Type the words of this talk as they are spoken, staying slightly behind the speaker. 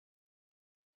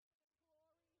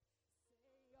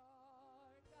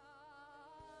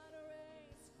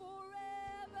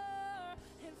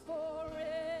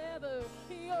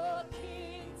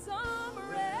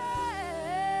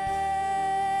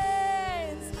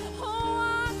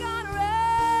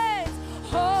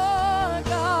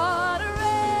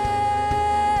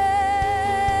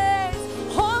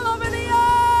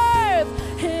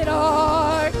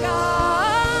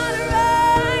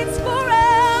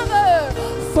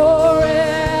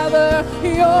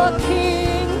your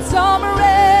kingdom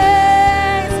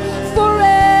reigns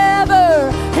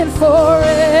forever and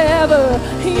forever.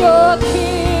 Your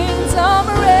kingdom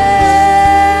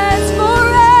reigns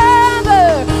forever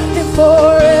and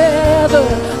forever.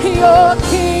 Your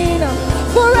kingdom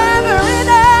forever and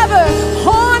ever.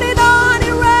 On it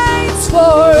reigns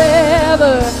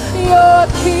forever. Your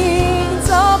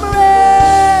kingdom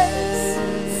reigns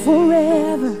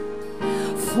forever,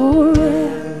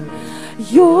 forever.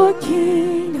 Your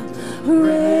kingdom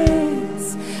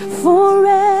reigns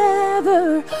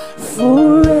forever,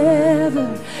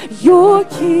 forever. Your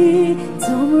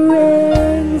kingdom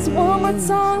reigns. One more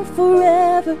time.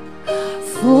 Forever,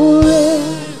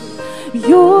 forever.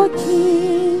 Your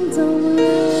kingdom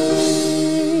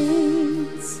reigns.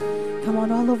 Come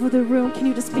on, all over the room. Can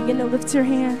you just begin to lift your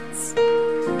hands?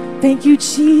 Thank you,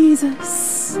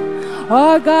 Jesus.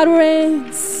 Our God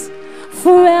reigns.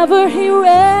 Forever He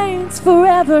reigns.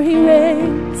 Forever He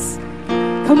reigns.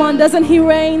 Come on, doesn't He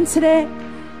reign today?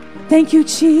 Thank you,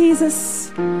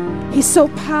 Jesus. He's so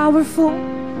powerful.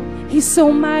 He's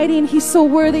so mighty, and He's so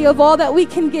worthy of all that we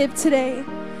can give today.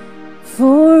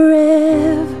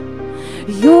 Forever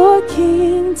your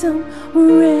kingdom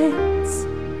reigns.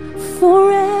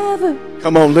 Forever.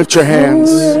 Come on, lift your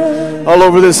hands all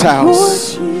over this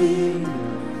house.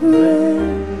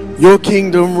 Your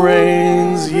kingdom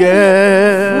reigns,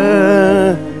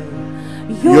 yeah.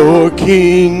 Your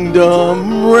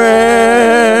kingdom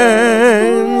reigns,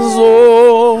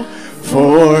 oh,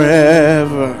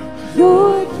 forever.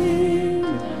 Your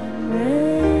kingdom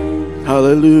reigns.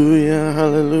 Hallelujah,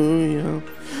 hallelujah.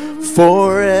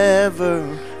 Forever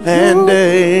and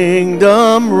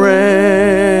kingdom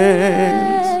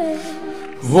reigns,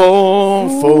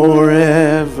 oh,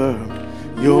 forever.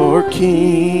 Your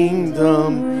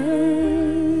kingdom.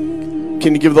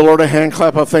 Can you give the Lord a hand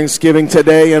clap of thanksgiving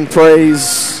today and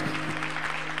praise?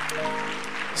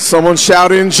 Someone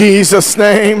shout in Jesus'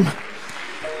 name.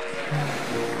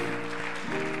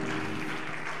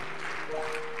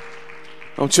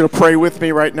 I want you to pray with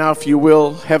me right now, if you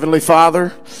will. Heavenly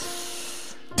Father,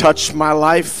 touch my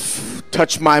life,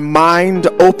 touch my mind,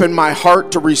 open my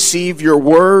heart to receive your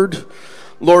word.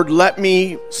 Lord, let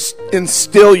me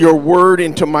instill your word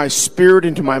into my spirit,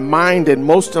 into my mind, and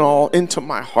most of all, into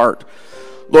my heart.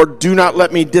 Lord, do not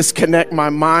let me disconnect my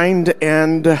mind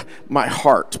and my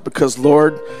heart, because,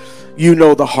 Lord, you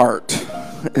know the heart.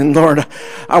 And, Lord,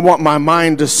 I want my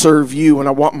mind to serve you, and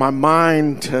I want my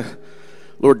mind to,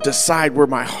 Lord, decide where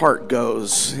my heart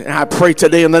goes. And I pray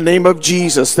today in the name of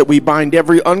Jesus that we bind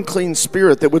every unclean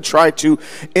spirit that would try to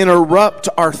interrupt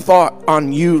our thought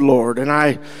on you, Lord. And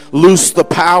I loose the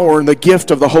power and the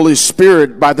gift of the Holy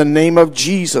Spirit by the name of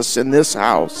Jesus in this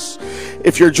house.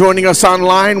 If you're joining us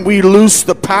online, we loose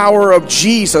the power of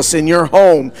Jesus in your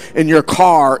home, in your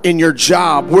car, in your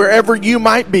job, wherever you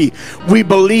might be. We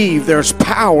believe there's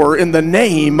power in the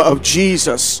name of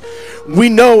Jesus. We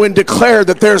know and declare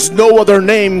that there's no other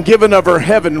name given over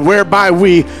heaven whereby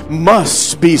we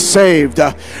must be saved.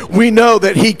 We know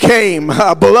that he came,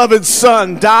 a beloved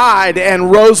son, died and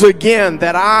rose again,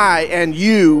 that I and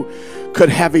you could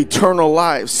have eternal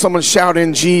life. Someone shout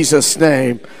in Jesus'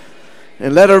 name.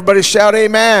 And let everybody shout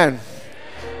amen.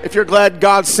 If you're glad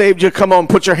God saved you, come on,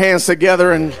 put your hands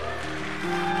together and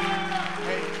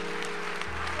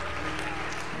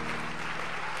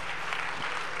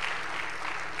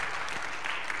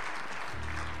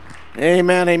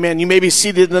amen, amen. You may be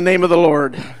seated in the name of the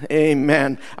Lord.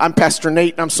 Amen. I'm Pastor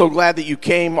Nate, and I'm so glad that you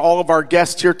came. All of our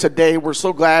guests here today, we're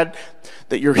so glad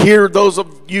that you're here. Those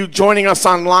of you joining us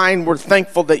online, we're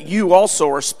thankful that you also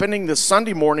are spending this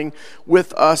Sunday morning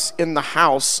with us in the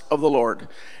house of the Lord.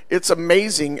 It's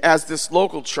amazing, as this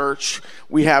local church,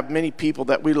 we have many people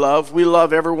that we love. We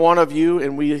love every one of you,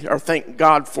 and we are thank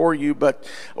God for you. But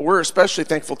we're especially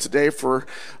thankful today for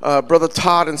Brother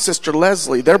Todd and Sister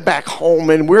Leslie. They're back home,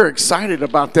 and we're excited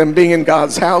about them being in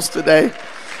God's house today.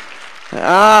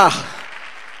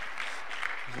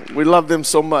 We love them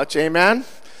so much. Amen.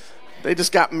 They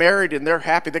just got married, and they're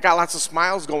happy. They got lots of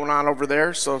smiles going on over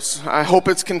there, so I hope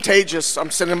it's contagious. I'm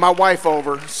sending my wife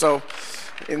over, so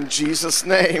in Jesus'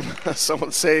 name,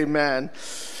 someone say amen.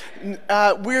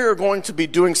 We're going to be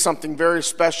doing something very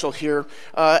special here.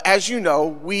 As you know,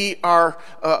 we are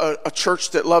a church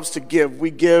that loves to give.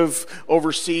 We give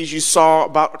overseas. You saw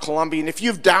about Colombia. And if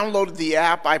you've downloaded the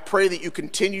app, I pray that you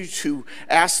continue to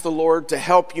ask the Lord to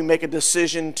help you make a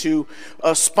decision to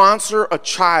sponsor a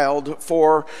child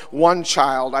for one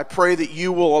child. I pray that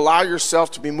you will allow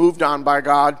yourself to be moved on by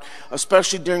God,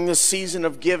 especially during this season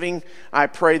of giving. I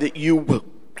pray that you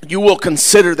you will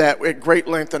consider that at great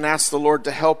length and ask the Lord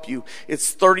to help you.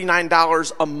 It's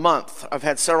 $39 a month. I've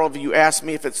had several of you ask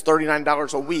me if it's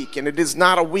 $39 a week, and it is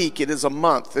not a week, it is a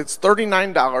month. It's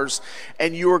 $39,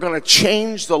 and you are going to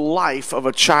change the life of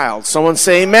a child. Someone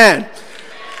say amen.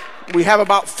 We have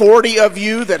about 40 of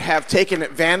you that have taken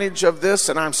advantage of this,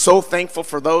 and I'm so thankful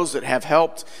for those that have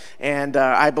helped, and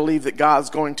I believe that God's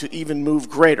going to even move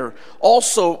greater.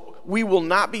 Also, we will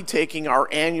not be taking our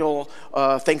annual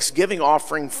Thanksgiving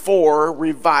offering for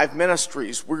Revive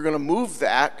Ministries. We're going to move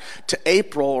that to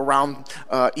April around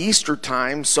Easter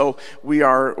time. So we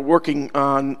are working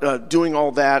on doing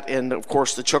all that. And, of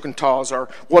course, the Chokantaws are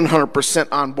 100%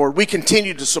 on board. We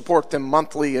continue to support them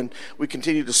monthly, and we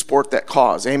continue to support that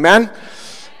cause. Amen?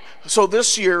 So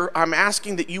this year, I'm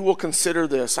asking that you will consider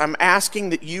this. I'm asking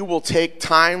that you will take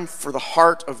time for the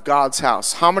heart of God's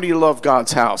house. How many love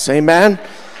God's house? Amen?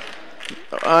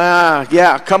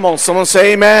 Yeah, come on, someone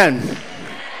say amen.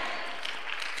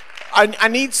 I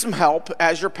need some help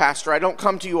as your pastor. I don't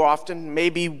come to you often,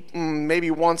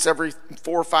 maybe once every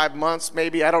 4 or 5 months,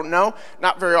 maybe, I don't know,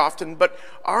 not very often, but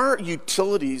our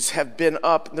utilities have been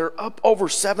up. They're up over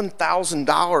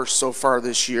 $7,000 so far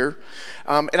this year,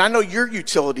 and I know your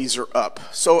utilities are up.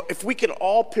 So if we can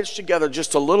all pitch together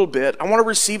just a little bit, I want to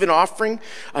receive an offering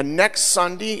next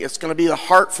Sunday. It's going to be the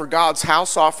Heart for God's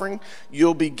House offering.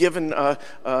 You'll be given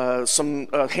some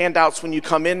handouts when you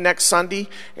come in next Sunday,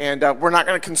 and we're not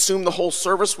going to consume the whole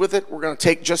service with it. We're going to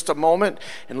take just a moment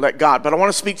and let God. But I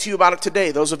want to speak to you about it today.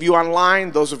 Those of you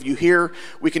online, those of you here,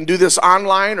 we can do this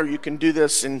online, or you can do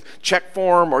this in check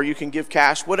form, or you can give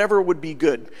cash, whatever would be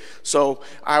good. So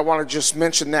I want to just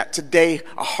mention that today,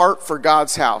 a heart for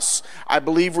God's house. I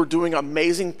believe we're doing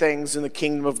amazing things in the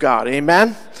kingdom of God.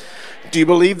 Amen? Do you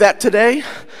believe that today?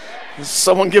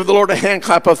 Someone give the Lord a hand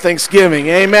clap of thanksgiving.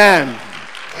 Amen.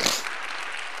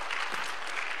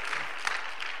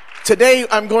 Today,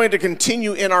 I'm going to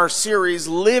continue in our series,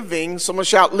 Living, someone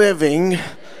shout, Living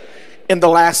in the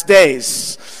Last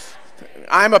Days.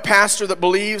 I'm a pastor that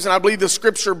believes, and I believe the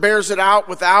Scripture bears it out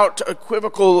without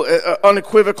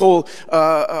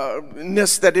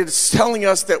unequivocalness, that it is telling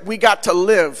us that we got to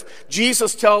live.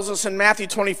 Jesus tells us in Matthew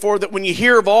 24 that when you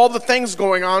hear of all the things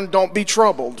going on, don't be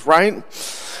troubled, right?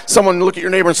 Someone look at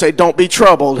your neighbor and say, don't be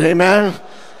troubled, amen?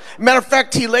 Matter of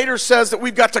fact, he later says that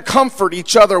we've got to comfort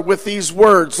each other with these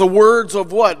words. The words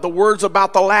of what? The words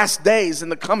about the last days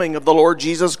and the coming of the Lord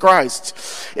Jesus Christ.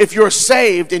 If you're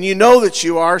saved and you know that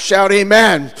you are, shout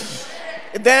amen.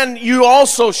 Then you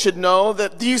also should know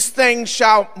that these things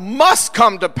must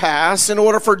come to pass in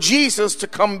order for Jesus to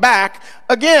come back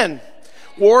again.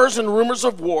 Wars and rumors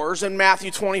of wars in Matthew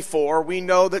 24, we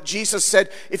know that Jesus said,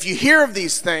 if you hear of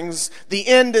these things, the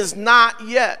end is not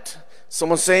yet.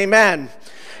 Someone say amen.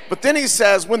 But then he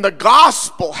says, when the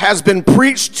gospel has been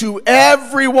preached to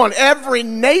everyone, every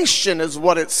nation is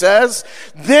what it says,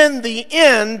 then the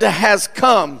end has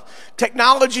come.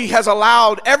 Technology has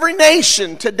allowed every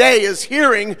nation today is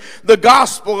hearing the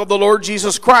gospel of the Lord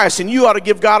Jesus Christ. And you ought to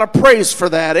give God a praise for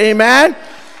that. Amen?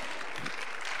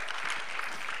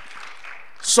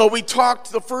 So we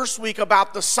talked the first week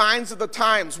about the signs of the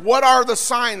times. What are the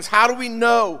signs? How do we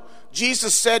know?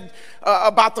 Jesus said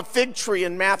about the fig tree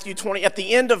in Matthew 20, at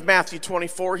the end of Matthew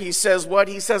 24, he says what?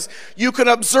 He says, you can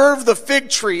observe the fig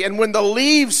tree, and when the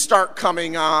leaves start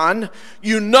coming on,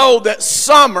 you know that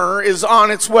summer is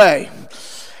on its way.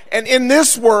 And in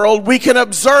this world, we can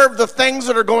observe the things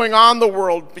that are going on in the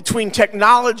world between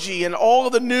technology and all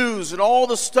of the news and all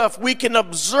the stuff. We can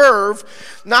observe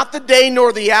not the day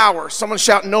nor the hour. Someone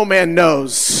shout, no man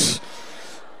knows.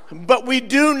 But we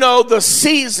do know the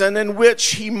season in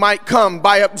which he might come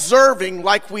by observing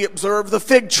like we observe the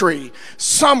fig tree.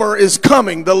 Summer is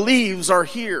coming. The leaves are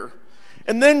here.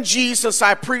 And then Jesus,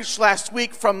 I preached last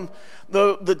week from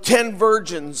the 10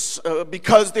 virgins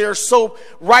because they're so,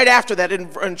 right after that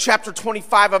in chapter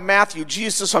 25 of Matthew,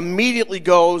 Jesus immediately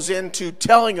goes into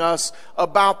telling us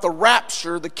about the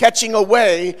rapture, the catching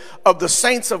away of the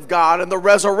saints of God and the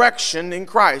resurrection in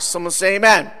Christ. Someone say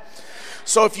amen.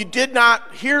 So if you did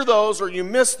not hear those or you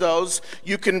missed those,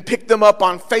 you can pick them up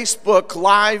on Facebook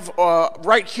Live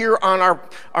right here on our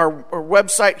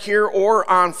website here, or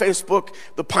on Facebook,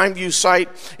 the Pineview site,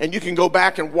 and you can go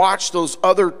back and watch those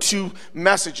other 2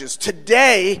 messages.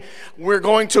 Today, we're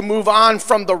going to move on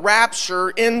from the rapture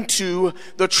into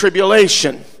the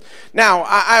tribulation. Now,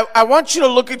 I want you to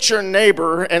look at your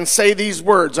neighbor and say these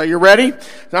words. Are you ready?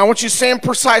 Now, I want you to say them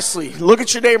precisely. Look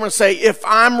at your neighbor and say, if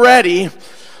I'm ready,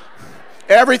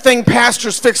 everything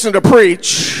pastor's fixing to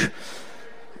preach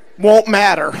won't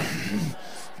matter.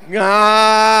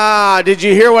 Did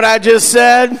you hear what I just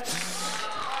said?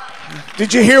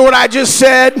 Did you hear what I just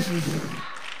said?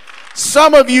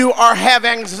 Some of you have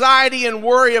anxiety and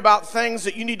worry about things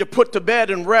that you need to put to bed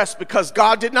and rest because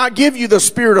God did not give you the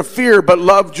spirit of fear, but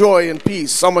love, joy, and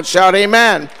peace. Someone shout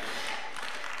amen.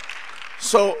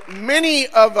 So many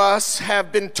of us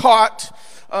have been taught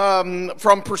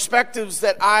from perspectives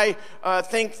that I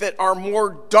think that are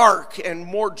more dark and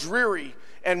more dreary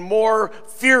and more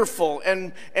fearful,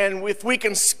 and if we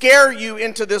can scare you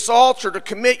into this altar to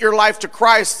commit your life to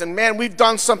Christ, and man, we've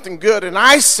done something good. And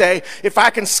I say, if I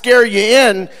can scare you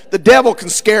in, the devil can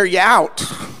scare you out.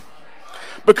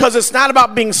 Because it's not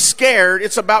about being scared,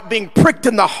 it's about being pricked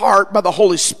in the heart by the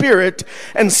Holy Spirit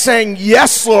and saying,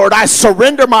 yes, Lord, I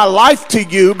surrender my life to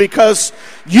you because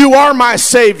you are my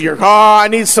Savior. Oh, I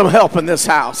need some help in this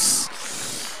house.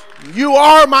 You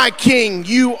are my King.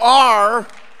 You are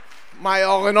my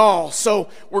all in all. So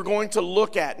we're going to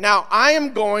look at. Now, I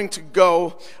am going to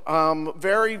go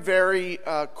very, very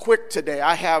quick today.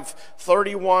 I have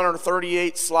 31 or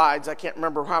 38 slides. I can't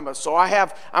remember how much. So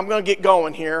I'm going to get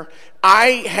going here.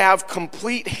 I have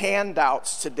complete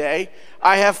handouts today.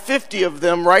 I have 50 of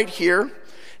them right here.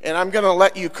 And I'm going to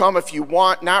let you come if you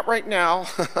want, not right now.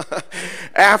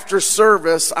 After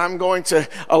service, I'm going to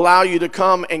allow you to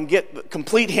come and get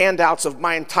complete handouts of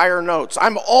my entire notes.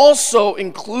 I'm also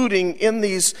including in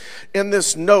this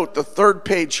note, the third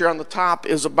page here on the top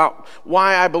is about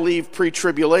why I believe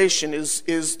pre-tribulation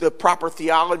is the proper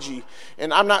theology.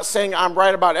 And I'm not saying I'm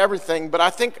right about everything, but I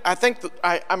think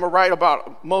that I'm right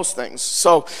about most things.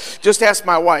 So just ask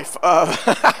my wife.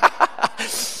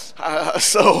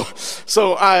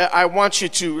 So I want you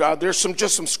to, there's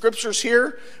just some scriptures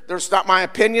here. There's not my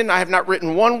opinion. I have not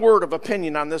written one word of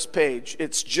opinion on this page.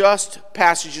 It's just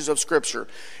passages of scripture.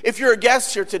 If you're a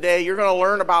guest here today, you're going to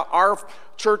learn about our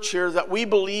church here that we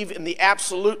believe in the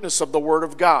absoluteness of the Word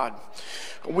of God.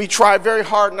 We try very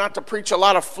hard not to preach a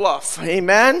lot of fluff.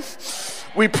 Amen?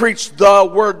 We preach the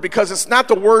Word because it's not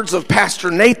the words of Pastor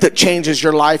Nate that changes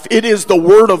your life. It is the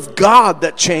Word of God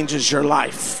that changes your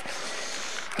life.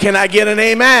 Can I get an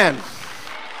amen?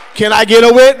 Can I get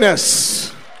a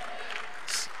witness?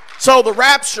 So the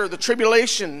rapture, the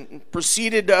tribulation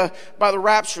preceded by the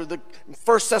rapture, the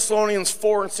 1 Thessalonians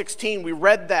 4 and 16, we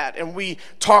read that and we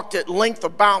talked at length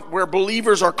about where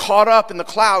believers are caught up in the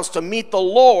clouds to meet the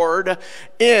Lord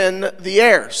in the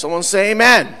air. Someone say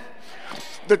amen.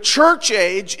 The church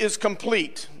age is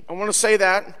complete. I want to say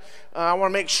that. I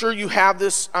want to make sure you have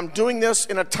this. I'm doing this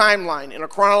in a timeline, in a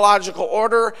chronological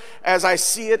order, as I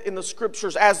see it in the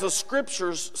scriptures, as the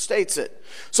scriptures states it.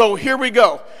 So here we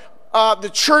go.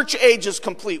 The church age is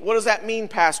complete. What does that mean,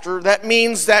 Pastor? That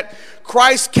means that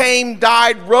Christ came,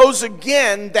 died, rose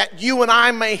again, that you and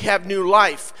I may have new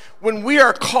life. When we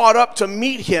are caught up to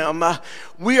meet him,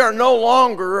 we are no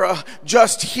longer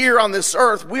just here on this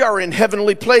earth. We are in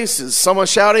heavenly places. Someone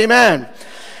shout amen.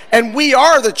 And we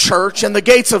are the church, and the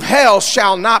gates of hell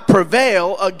shall not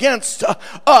prevail against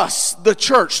us, the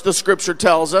church, the scripture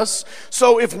tells us.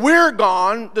 So if we're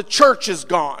gone, the church is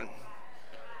gone.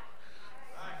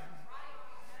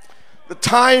 The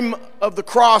time of the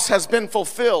cross has been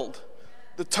fulfilled.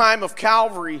 The time of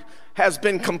Calvary has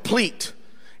been complete.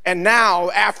 And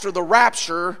now, after the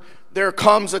rapture, there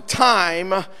comes a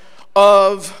time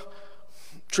of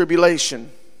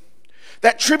tribulation.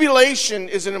 That tribulation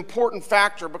is an important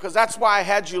factor because that's why I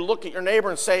had you look at your neighbor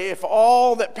and say, if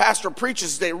all that pastor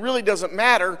preaches today really doesn't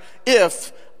matter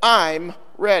if I'm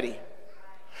ready.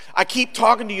 I keep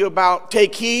talking to you about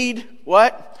take heed,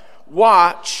 what?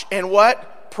 Watch, and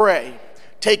what? Pray.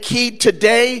 Take heed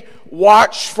today,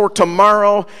 watch for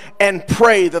tomorrow, and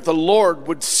pray that the Lord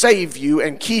would save you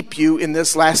and keep you in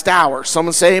this last hour.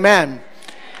 Someone say amen.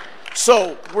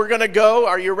 So we're going to go.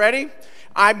 Are you ready?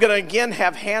 I'm going to again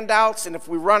have handouts, and if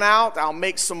we run out, I'll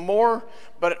make some more.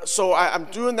 But so I'm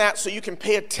doing that so you can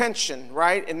pay attention,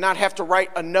 right, and not have to write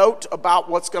a note about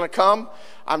what's going to come.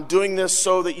 I'm doing this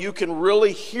so that you can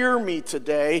really hear me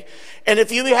today. And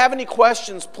if you have any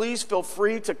questions, please feel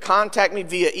free to contact me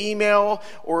via email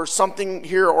or something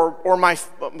here,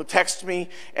 or text me,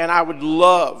 and I would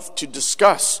love to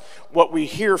discuss what we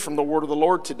hear from the word of the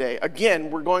Lord today.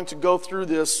 Again, we're going to go through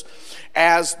this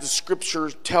as the scripture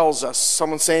tells us.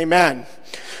 Someone say amen.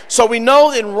 So we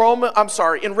know in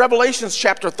Revelation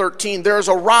chapter 13, there's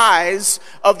a rise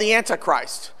of the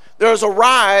Antichrist. There's a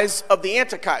rise of the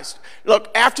Antichrist. Look,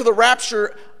 after the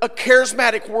rapture, a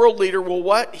charismatic world leader will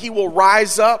what? He will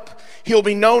rise up. He'll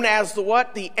be known as the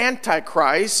what? The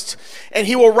Antichrist, and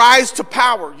he will rise to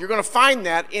power. You're going to find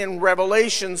that in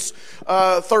Revelations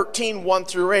 13, 1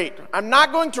 through 8. I'm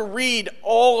not going to read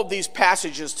all of these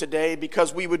passages today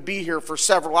because we would be here for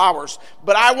several hours,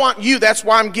 but I want you, that's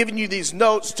why I'm giving you these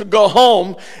notes, to go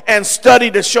home and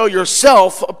study to show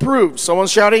yourself approved. Someone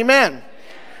shout amen.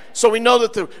 So we know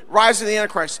that the rise of the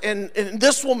Antichrist, and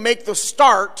this will make the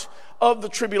start of the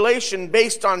tribulation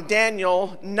based on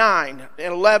Daniel 9,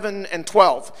 and 11, and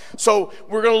 12. So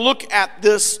we're going to look at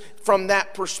this from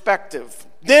that perspective.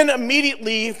 Then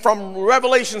immediately from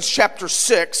Revelation chapter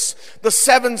 6, the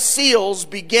 7 seals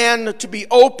began to be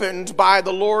opened by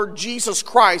the Lord Jesus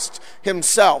Christ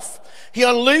himself. He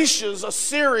unleashes a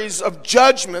series of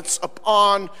judgments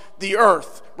upon the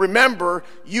earth. Remember,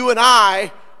 you and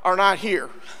I are not here.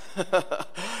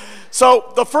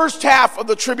 So the first half of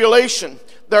the tribulation,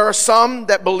 there are some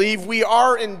that believe we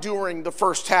are enduring the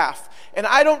first half. And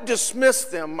I don't dismiss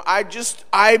them.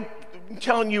 I'm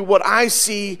telling you what I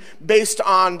see based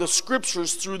on the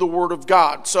scriptures through the Word of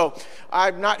God. So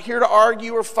I'm not here to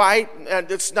argue or fight.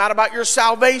 And it's not about your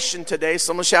salvation today.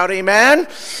 Someone shout amen.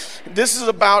 This is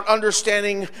about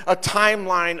understanding a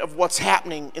timeline of what's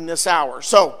happening in this hour.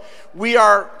 So we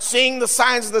are seeing the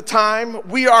signs of the time.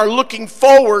 We are looking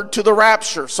forward to the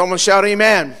rapture. Someone shout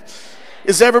amen.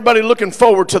 Is everybody looking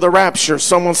forward to the rapture?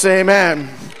 Someone say amen.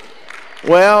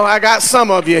 Well, I got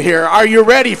some of you here. Are you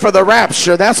ready for the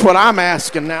rapture? That's what I'm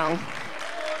asking now.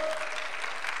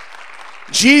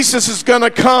 Jesus is going to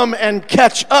come and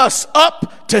catch us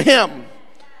up to him.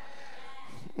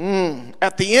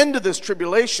 At the end of this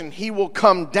tribulation, he will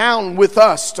come down with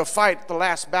us to fight the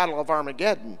last battle of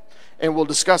Armageddon. And we'll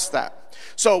discuss that.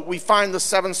 So we find the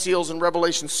 7 seals in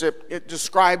Revelation 6. It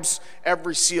describes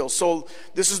every seal. So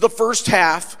this is the first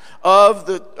half of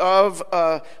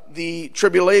the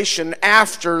tribulation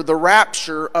after the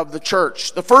rapture of the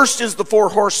church. The first is the 4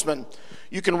 horsemen.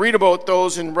 You can read about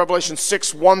those in Revelation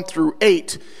 6, 1 through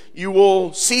 8. You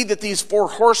will see that these 4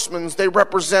 horsemen, they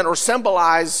represent or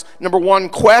symbolize, number 1,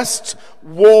 quest,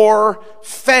 war,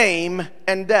 fame,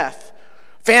 and death.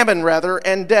 Famine,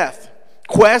 and death.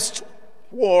 Quest,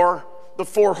 war, the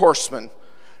 4 horsemen,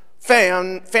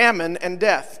 famine, and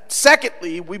death.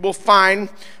 Secondly, we will find,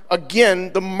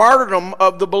 again, the martyrdom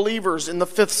of the believers in the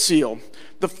 5th seal.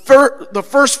 The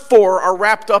first 4 are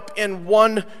wrapped up in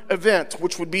one event,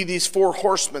 which would be these 4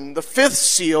 horsemen. The 5th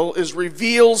seal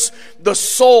reveals the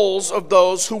souls of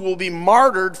those who will be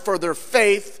martyred for their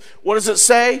faith. What does it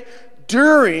say?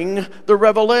 During the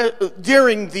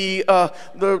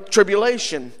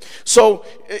tribulation. So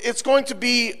it's going to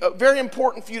be very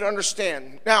important for you to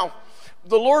understand. Now,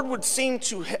 the Lord would seem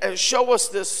to show us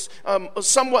this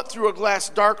somewhat through a glass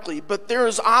darkly, but there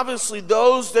is obviously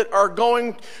those that are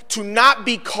going to not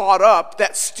be caught up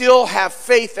that still have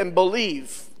faith and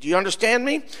believe. Do you understand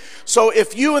me? So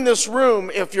if you in this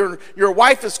room, if your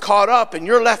wife is caught up and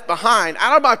you're left behind, I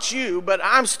don't know about you, but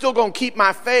I'm still going to keep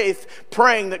my faith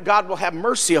praying that God will have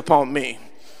mercy upon me.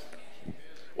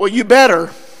 Well, you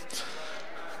better.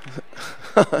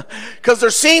 Because there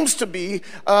seems to be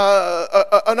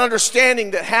an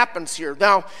understanding that happens here.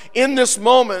 Now, in this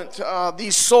moment,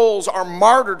 these souls are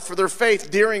martyred for their faith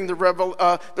during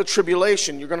the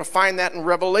tribulation. You're going to find that in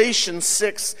Revelation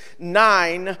 6,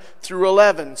 9 through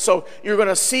 11. So you're going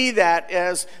to see that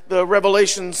as the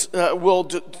Revelations will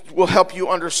help you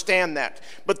understand that.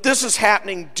 But this is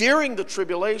happening during the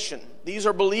tribulation. These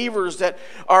are believers that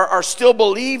are still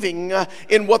believing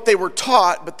in what they were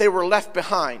taught, but they were left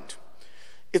behind.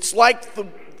 It's like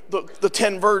the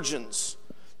 10 virgins.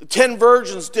 The 10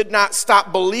 virgins did not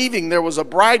stop believing there was a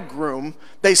bridegroom.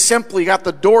 They simply got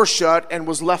the door shut and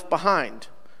was left behind.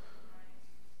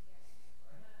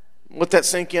 Let that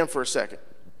sink in for a second.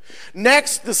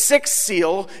 Next, the 6th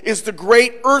seal is the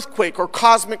great earthquake or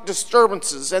cosmic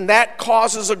disturbances, and that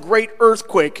causes a great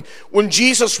earthquake. When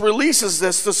Jesus releases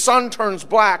this, the sun turns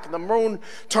black, the moon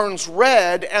turns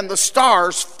red, and the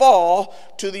stars fall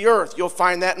to the earth. You'll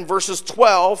find that in verses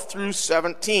 12 through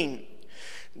 17.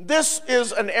 This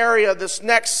is an area, this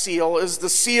next seal is the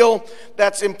seal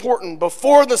that's important.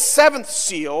 Before the 7th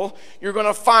seal, you're going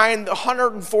to find the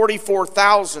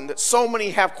 144,000 that so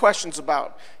many have questions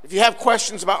about. If you have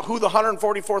questions about who the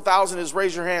 144,000 is,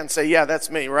 raise your hand and say, yeah,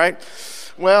 that's me, right?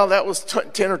 Well, that was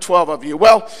 10 or 12 of you.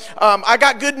 Well, I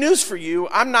got good news for you.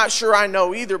 I'm not sure I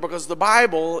know either, because the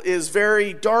Bible is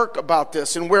very dark about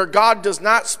this. And where God does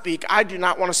not speak, I do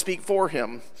not want to speak for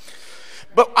him.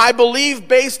 But I believe,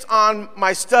 based on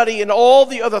my study and all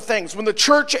the other things, when the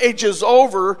church age is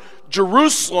over,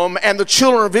 Jerusalem and the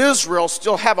children of Israel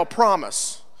still have a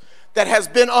promise. that has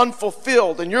been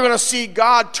unfulfilled. And you're going to see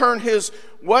God turn his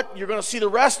what? You're going to see the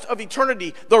rest of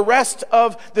eternity, the rest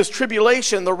of this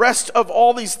tribulation, the rest of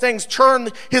all these things turn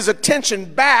his attention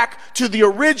back to the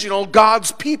original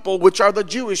God's people, which are the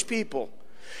Jewish people.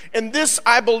 And this,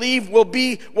 I believe, will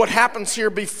be what happens here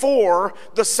before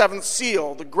the seventh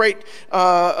seal, the great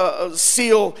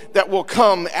seal that will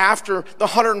come after the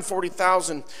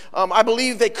 140,000. I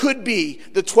believe they could be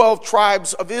the 12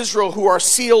 tribes of Israel who are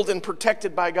sealed and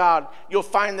protected by God. You'll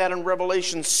find that in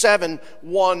Revelation 7,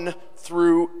 1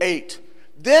 through 8.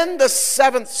 Then the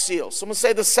seventh seal, someone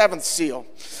say the seventh seal,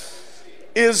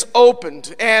 is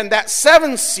opened. And that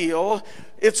seventh seal,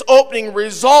 its opening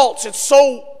results, it's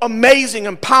so amazing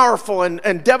and powerful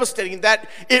and devastating that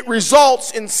it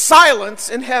results in silence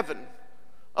in heaven.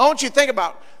 I want you to think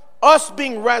about us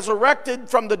being resurrected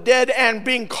from the dead and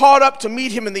being caught up to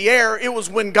meet him in the air. It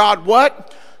was when God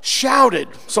what? Shouted.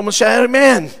 Someone shout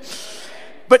amen.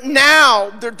 But now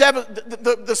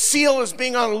the seal is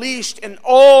being unleashed and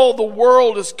all the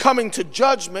world is coming to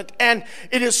judgment, and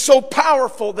it is so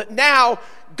powerful that now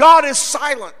God is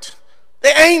silent.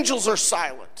 The angels are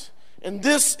silent. And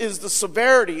this is the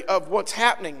severity of what's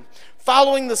happening.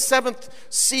 Following the seventh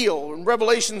seal, in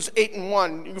Revelations 8 and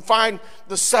 1, you find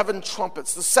the seven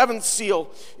trumpets. The seventh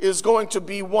seal is going to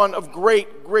be one of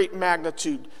great, great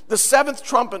magnitude. The seventh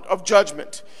trumpet of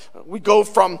judgment. We go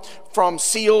from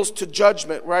seals to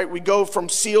judgment, right? We go from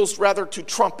seals, rather, to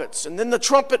trumpets. And then the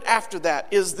trumpet after that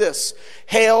is this,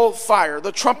 hail fire.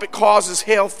 The trumpet causes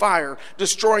hail fire,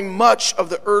 destroying much of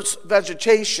the earth's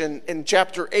vegetation in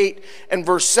chapter 8 and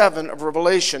verse 7 of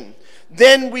Revelation.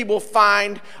 Then we will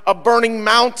find a burning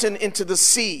mountain into the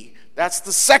sea. That's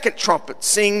the second trumpet,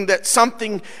 seeing that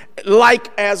something like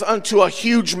as unto a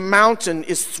huge mountain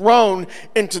is thrown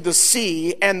into the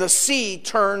sea, and the sea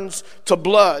turns to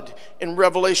blood in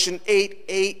Revelation 8,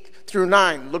 8 through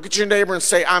 9. Look at your neighbor and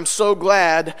say, I'm so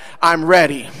glad I'm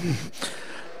ready.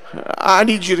 I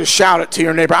need you to shout it to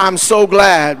your neighbor. I'm so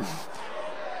glad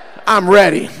I'm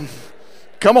ready.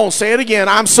 Come on, say it again.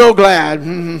 I'm so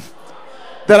glad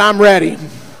that I'm ready,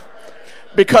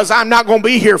 because I'm not going to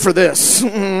be here for this.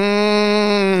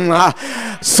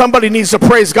 Somebody needs to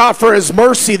praise God for his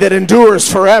mercy that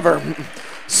endures forever.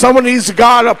 Someone needs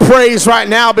God to praise right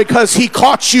now because he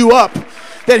caught you up,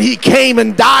 that he came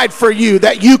and died for you,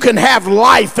 that you can have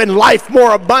life and life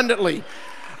more abundantly.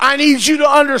 I need you to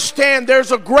understand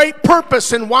there's a great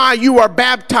purpose in why you are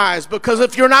baptized, because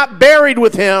if you're not buried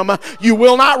with him, you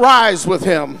will not rise with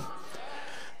him.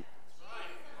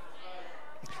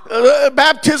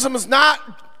 Baptism is not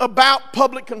about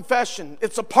public confession.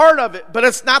 It's a part of it, but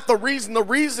it's not the reason. The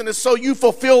reason is so you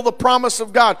fulfill the promise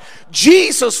of God.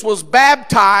 Jesus was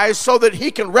baptized so that he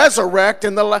can resurrect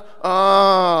in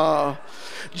the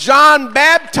John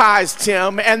baptized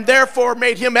him and therefore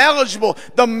made him eligible.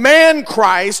 The man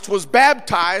Christ was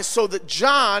baptized so that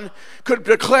John could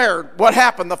declare what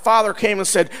happened. The Father came and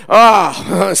said,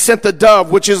 sent the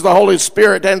dove, which is the Holy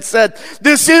Spirit, and said,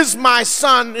 this is my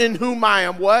Son in whom I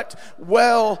am what?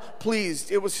 Well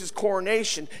pleased. It was his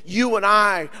coronation. You and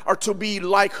I are to be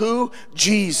like who?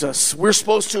 Jesus. We're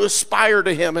supposed to aspire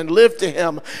to him and live to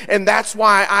him. And that's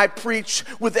why I preach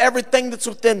with everything that's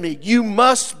within me. You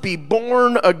must be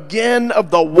born again of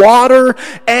the water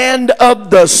and of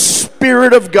the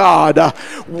Spirit of God.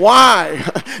 Why?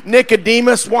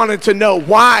 Nicodemus wanted to know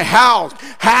why, how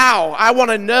I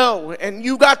want to know. And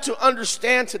you got to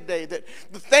understand today that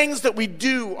the things that we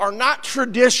do are not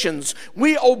traditions.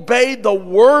 We obey the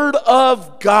word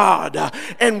of God,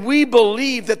 and we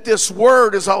believe that this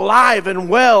word is alive and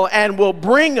well and will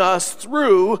bring us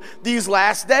through these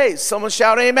last days. Someone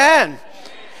shout amen.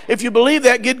 If you believe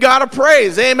that, give God a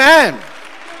praise. Amen.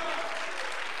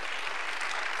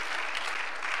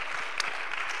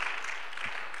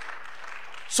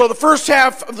 So the first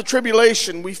half of the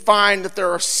tribulation, we find that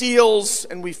there are seals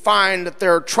and we find that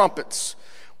there are trumpets.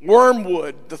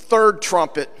 Wormwood, the third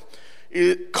trumpet,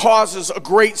 it causes a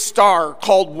great star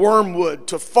called wormwood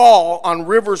to fall on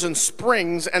rivers and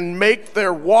springs and make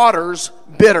their waters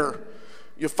bitter.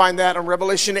 You'll find that in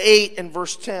Revelation 8 and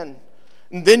verse 10.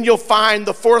 And then you'll find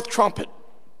the fourth trumpet,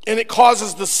 and it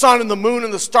causes the sun and the moon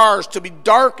and the stars to be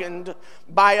darkened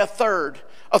by a third.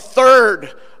 A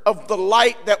third of the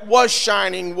light that was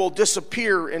shining will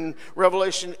disappear in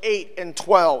Revelation 8 and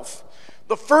 12.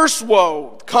 The first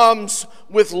woe comes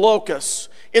with locusts.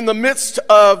 In the midst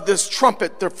of this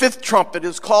trumpet, the fifth trumpet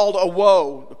is called a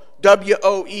woe,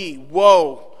 W-O-E,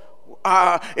 woe.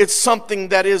 It's something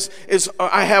that is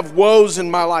I have woes in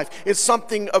my life. It's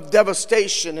something of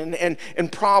devastation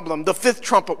and problem. The fifth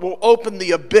trumpet will open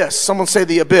the abyss. Someone say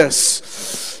the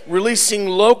abyss. Releasing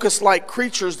locust-like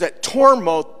creatures that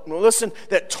torment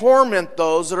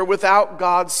those that are without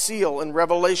God's seal in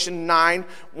Revelation 9,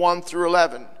 1 through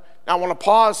 11. Now I want to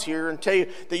pause here and tell you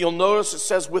that you'll notice it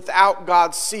says without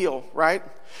God's seal, right?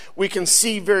 We can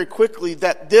see very quickly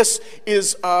that this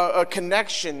is a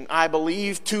connection, I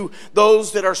believe, to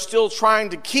those that are still trying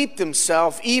to keep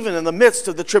themselves even in the midst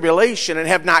of the tribulation and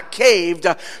have not caved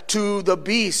to the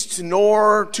beast,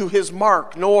 nor to his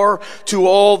mark, nor to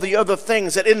all the other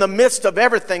things. That in the midst of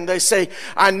everything, they say,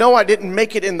 I know I didn't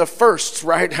make it in the first,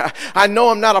 right? I know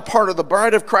I'm not a part of the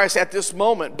bride of Christ at this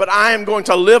moment, but I am going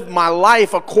to live my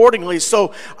life accordingly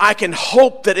so I can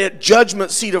hope that at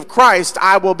judgment seat of Christ,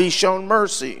 I will be shown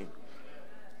mercy.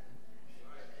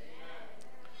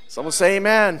 Someone say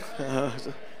amen.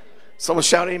 Someone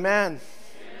shout amen.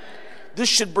 This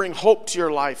should bring hope to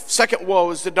your life. Second woe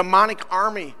is the demonic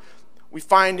army. We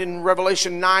find in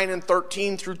Revelation 9 and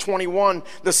 13 through 21,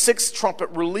 the sixth trumpet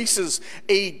releases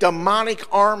a demonic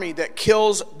army that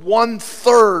kills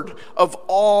 1/3 of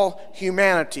all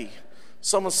humanity.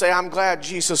 Someone say, I'm glad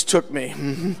Jesus took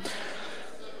me.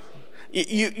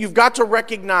 You've got to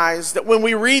recognize that when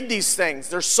we read these things,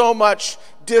 there's so much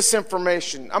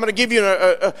disinformation. I'm going to give you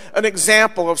an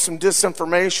example of some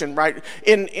disinformation, right?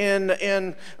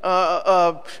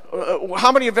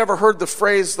 How many have ever heard the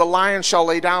phrase, the lion shall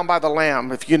lay down by the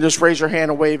lamb? If you can just raise your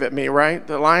hand and wave at me, right?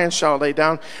 The lion shall lay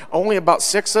down. Only about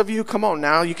 6 of you. Come on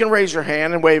now. You can raise your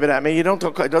hand and wave it at me. It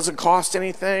doesn't cost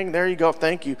anything. There you go.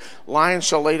 Thank you. Lion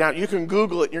shall lay down. You can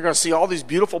Google it. And you're going to see all these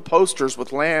beautiful posters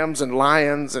with lambs and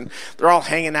lions, and they're all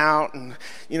hanging out and,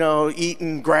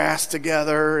 eating grass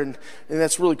together, and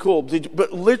that's really cool.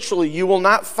 But literally, you will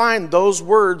not find those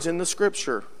words in the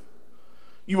scripture.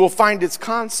 You will find its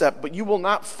concept, but you will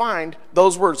not find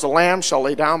those words. The lamb shall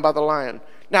lay down by the lion.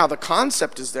 Now, the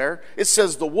concept is there. It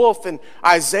says the wolf in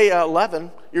Isaiah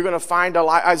 11. You're going to find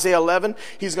Isaiah 11.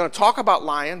 He's going to talk about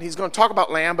lion. He's going to talk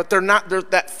about lamb, but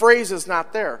that phrase is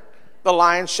not there. The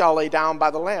lion shall lay down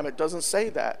by the lamb. It doesn't say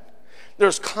that.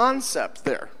 There's concept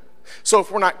there. So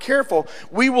if we're not careful,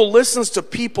 we will listen to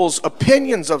people's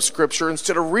opinions of Scripture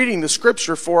instead of reading the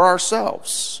Scripture for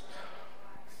ourselves.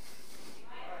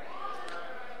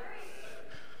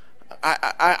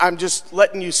 I'm just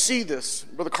letting you see this.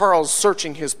 Brother Carl's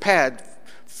searching his pad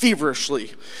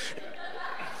feverishly.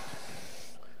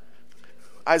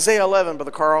 Isaiah 11,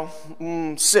 Brother Carl,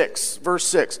 6, verse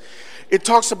 6. It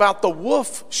talks about the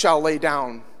wolf shall lay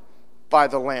down by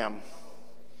the lamb.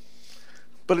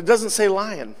 But it doesn't say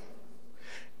lion.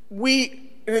 And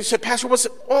they said, Pastor, what's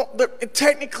it? Well,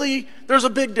 technically, there's a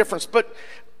big difference, but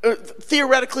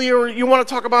theoretically, or you want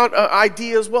to talk about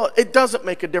ideas, well, it doesn't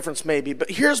make a difference maybe.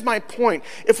 But here's my point.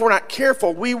 If we're not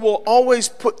careful, we will always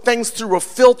put things through a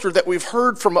filter that we've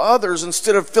heard from others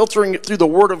instead of filtering it through the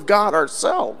Word of God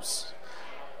ourselves.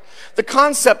 The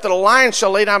concept that a lion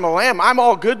shall lay down a lamb, I'm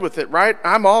all good with it, right?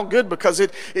 I'm all good because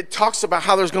it talks about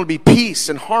how there's going to be peace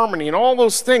and harmony and all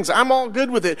those things. I'm all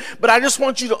good with it. But I just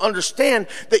want you to understand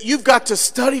that you've got to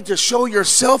study to show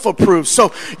yourself approved.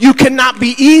 So you cannot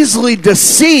be easily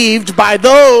deceived by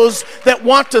those that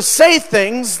want to say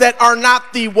things that are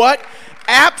not the what?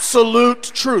 Absolute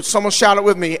truth. Someone shout it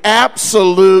with me.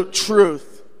 Absolute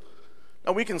truth.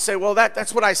 Now we can say, well,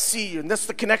 that's what I see, and that's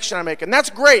the connection I make. And that's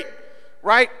great,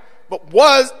 right? But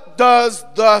what does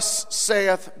thus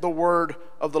saith the word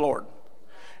of the Lord?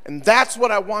 And that's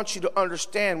what I want you to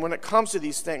understand when it comes to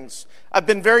these things. I've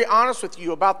been very honest with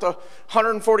you about the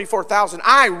 144,000.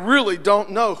 I really don't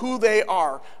know who they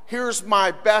are. Here's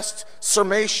my best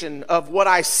summation of what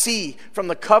I see from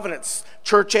the covenants.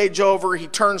 Church age over, he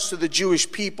turns to the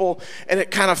Jewish people, and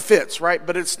it kind of fits, right?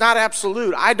 But it's not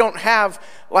absolute. I don't have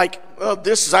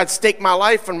I'd stake my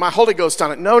life and my Holy Ghost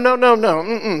on it. No,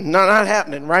 not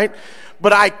happening, right?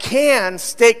 But I can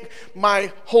stake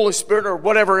my Holy Spirit or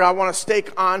whatever I want to stake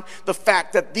on the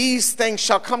fact that these things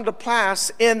shall come to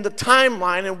pass in the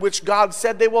timeline in which God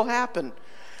said they will happen.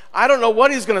 I don't know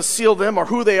what he's going to seal them or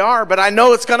who they are, but I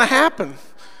know it's going to happen.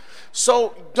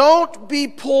 So don't be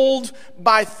pulled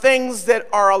by things that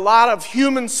are a lot of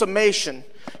human summation,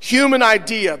 human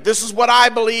idea. This is what I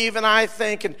believe and I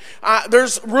think, and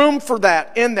there's room for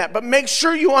that in that. But make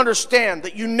sure you understand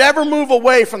that you never move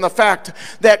away from the fact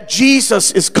that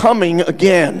Jesus is coming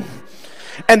again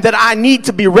and that I need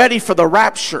to be ready for the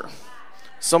rapture.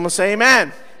 Someone say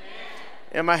amen.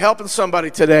 Am I helping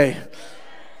somebody today?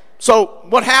 So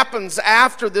what happens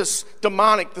after this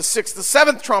demonic, the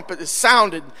seventh trumpet is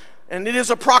sounded, And it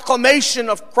is a proclamation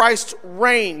of Christ's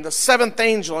reign, the seventh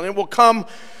angel. And it will come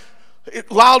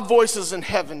loud voices in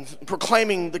heaven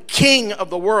proclaiming the King of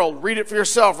the world. Read it for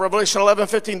yourself, Revelation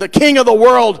 11:15. The King of the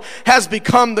world has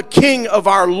become the King of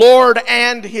our Lord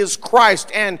and his Christ,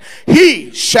 and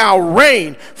he shall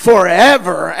reign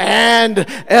forever and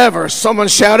ever. Someone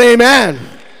shout amen.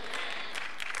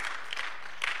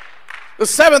 The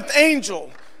seventh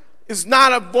angel is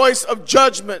not a voice of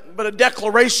judgment, but a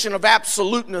declaration of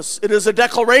absoluteness. It is a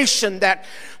declaration that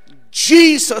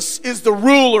Jesus is the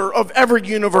ruler of every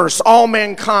universe, all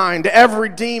mankind, every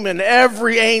demon,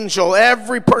 every angel,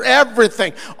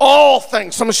 everything, all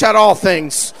things. Someone shout all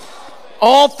things.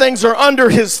 All things are under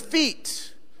his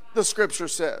feet, the scripture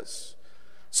says.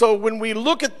 So when we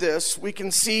look at this, we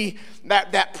can see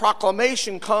that that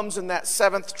proclamation comes in that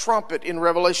seventh trumpet in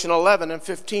Revelation 11 and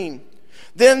 15.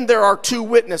 Then there are two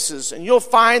witnesses, and you'll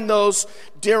find those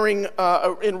during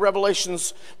in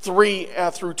Revelations 3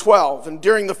 through 12. And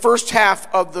during the first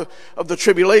half of the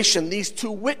tribulation, these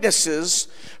two witnesses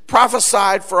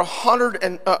prophesied for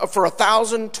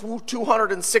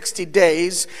 1,260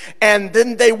 days, and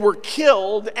then they were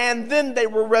killed, and then they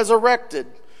were resurrected.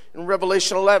 In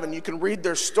Revelation 11, you can read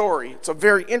their story. It's a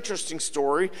very interesting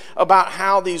story about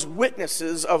how these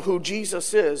witnesses of who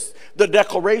Jesus is, the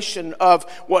declaration of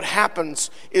what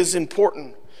happens is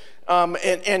important.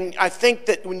 And I think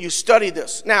that when you study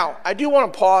this, now I do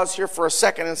want to pause here for a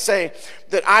second and say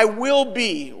that I will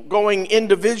be going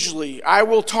individually. I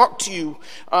will talk to you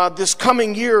this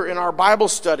coming year in our Bible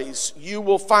studies. You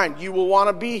will want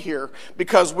to be here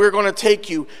because we're going to take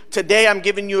you. Today I'm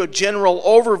giving you a general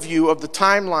overview of the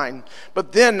timeline,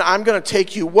 but then I'm going to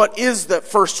take you what is that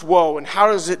first woe and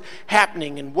how is it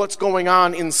happening and what's going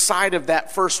on inside of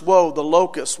that first woe, the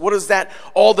locust. What is that?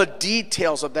 All the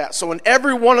details of that. So in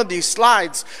every one of these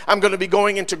slides, I'm going to be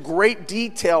going into great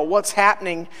detail what's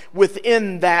happening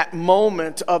within that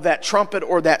moment of that trumpet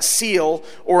or that seal,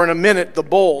 or in a minute, the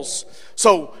bowls.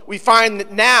 So we find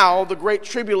that now the great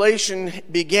tribulation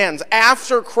begins.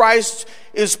 After Christ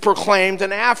is proclaimed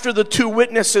and after the two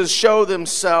witnesses show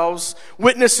themselves,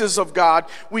 witnesses of God,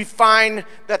 we find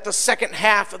that the second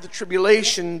half of the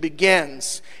tribulation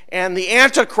begins. And the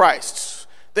Antichrist.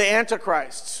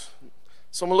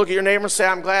 Someone look at your neighbor and say,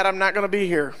 I'm glad I'm not going to be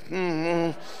here.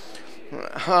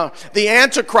 The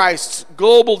Antichrist,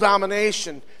 global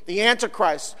domination. The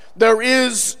Antichrist, there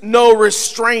is no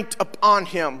restraint upon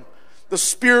him. The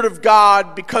Spirit of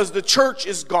God, because the church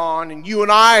is gone and you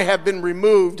and I have been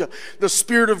removed, the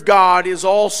Spirit of God is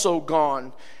also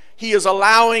gone. He is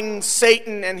allowing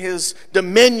Satan and his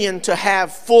dominion to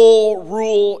have full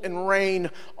rule and reign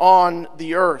on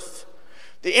the earth.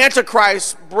 The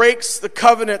Antichrist breaks the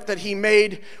covenant that he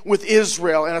made with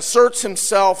Israel and asserts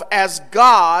himself as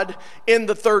God in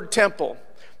the third temple.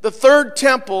 The third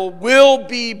temple will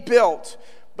be built,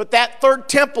 but that third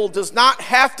temple does not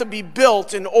have to be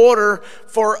built in order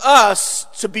for us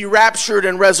to be raptured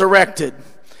and resurrected.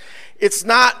 It's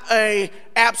not an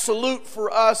absolute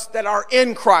for us that are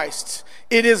in Christ.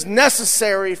 It is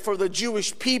necessary for the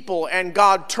Jewish people and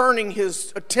God turning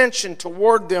his attention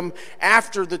toward them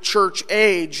after the church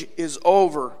age is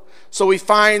over. So we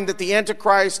find that the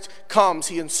Antichrist comes.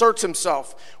 He inserts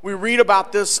himself. We read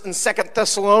about this in 2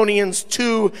 Thessalonians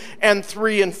 2 and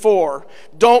 3 and 4.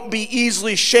 Don't be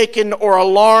easily shaken or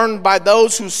alarmed by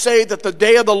those who say that the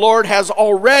day of the Lord has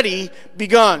already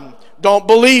begun. Don't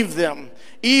believe them.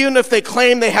 Even if they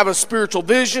claim they have a spiritual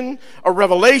vision, a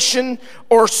revelation,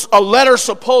 or a letter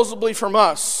supposedly from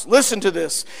us. Listen to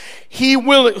this.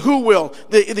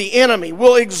 The enemy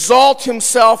will exalt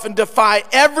himself and defy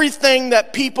everything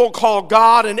that people call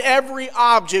God and every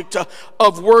object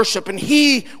of worship. And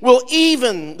he will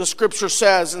even, the scripture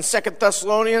says in 2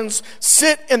 Thessalonians,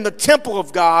 sit in the temple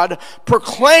of God,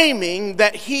 proclaiming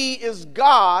that he is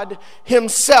God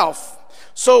himself.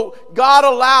 So God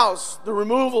allows the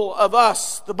removal of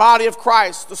us, the body of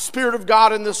Christ, the Spirit of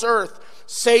God in this earth.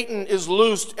 Satan is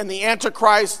loosed and the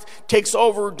Antichrist takes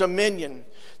over dominion.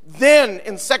 Then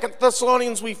in 2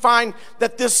 Thessalonians we find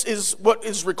that this is what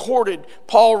is recorded.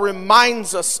 Paul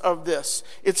reminds us of this.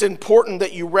 It's important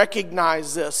that you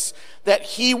recognize this, that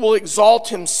he will exalt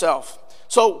himself.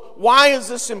 So why is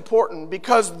this important?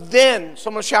 Because then,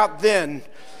 someone shout then.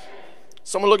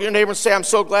 Someone look at your neighbor and say, I'm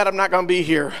so glad I'm not going to be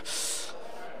here.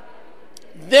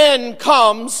 Then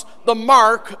comes the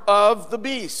mark of the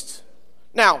beast.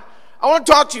 Now, I want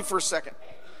to talk to you for a second.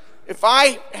 If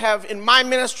I have in my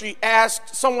ministry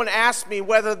someone asked me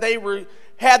whether they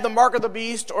had the mark of the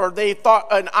beast, or they thought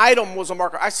an item was a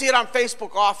marker. I see it on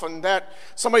Facebook often that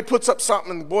somebody puts up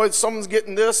something and boy, someone's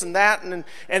getting this and that, and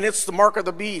it's the mark of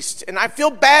the beast. And I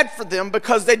feel bad for them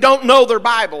because they don't know their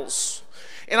Bibles.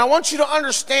 And I want you to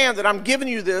understand that I'm giving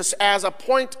you this as a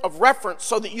point of reference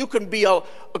so that you can be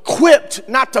equipped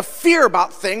not to fear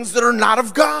about things that are not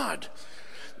of God.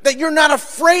 That you're not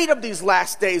afraid of these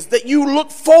last days, that you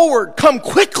look forward. Come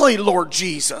quickly, Lord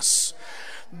Jesus.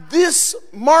 This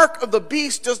mark of the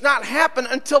beast does not happen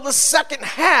until the second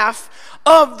half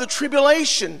of the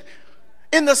tribulation.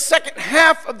 In the second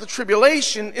half of the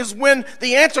tribulation is when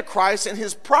the Antichrist and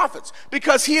his prophets,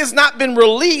 because he has not been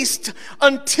released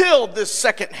until this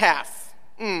second half.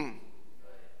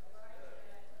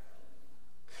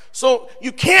 So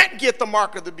you can't get the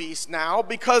mark of the beast now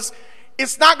because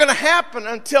it's not going to happen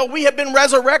until we have been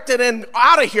resurrected and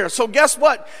out of here. So guess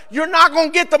what? You're not going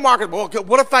to get the mark. Well,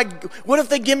 what if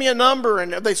they give me a number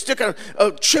and they stick a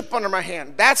chip under my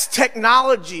hand? That's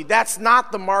technology. That's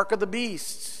not the mark of the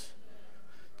beast.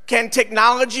 Can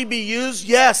technology be used?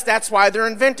 Yes, that's why they're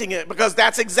inventing it, because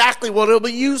that's exactly what it'll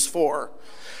be used for.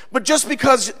 But just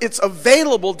because it's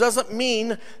available doesn't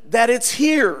mean that it's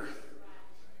here.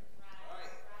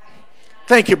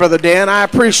 Thank you, Brother Dan. I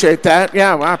appreciate that.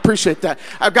 Yeah, I appreciate that.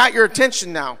 I've got your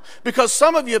attention now because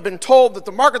some of you have been told that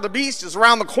the mark of the beast is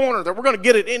around the corner, that we're going to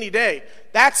get it any day.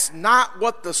 That's not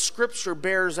what the Scripture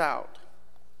bears out.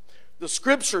 The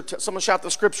Scripture, someone shout,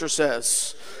 the Scripture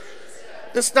says.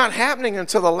 It's not happening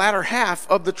until the latter half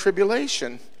of the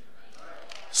tribulation.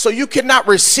 So you cannot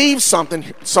receive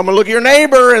something. Someone look at your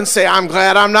neighbor and say, I'm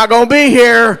glad I'm not going to be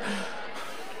here.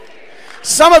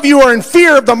 Some of you are in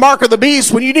fear of the mark of the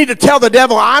beast when you need to tell the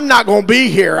devil, I'm not going to be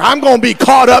here. I'm going to be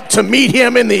caught up to meet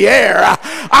him in the air.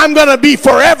 I'm going to be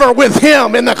forever with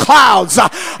him in the clouds.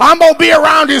 I'm going to be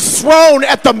around his throne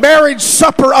at the marriage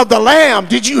supper of the Lamb.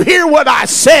 Did you hear what I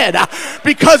said?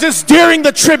 Because it's during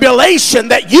the tribulation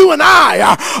that you and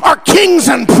I are kings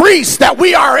and priests, that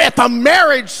we are at the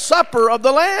marriage supper of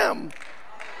the Lamb.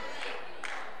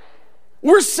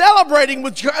 We're celebrating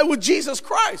with Jesus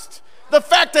Christ. The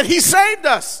fact that he saved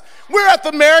us. We're at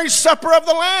the marriage supper of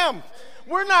the Lamb.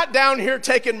 We're not down here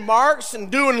taking marks and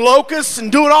doing locusts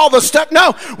and doing all the stuff.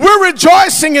 No, we're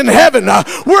rejoicing in heaven.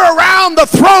 We're around the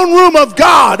throne room of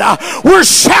God. We're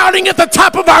shouting at the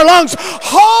top of our lungs,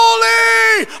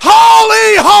 holy,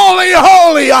 holy, holy,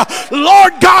 holy,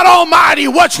 Lord God Almighty,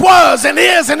 which was and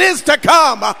is to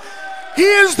come. He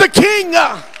is the King.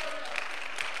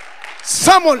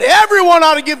 Everyone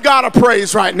ought to give God a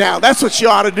praise right now. That's what you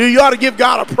ought to do. You ought to give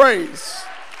God a praise.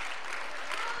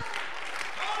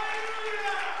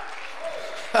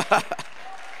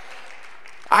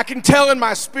 I can tell in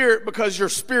my spirit, because your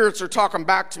spirits are talking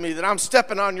back to me, that I'm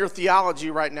stepping on your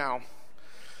theology right now.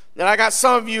 That I got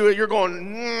some of you, you're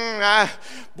going,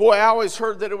 boy, I always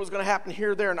heard that it was going to happen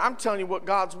here, there. And I'm telling you what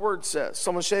God's word says.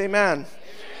 Someone say amen. Amen.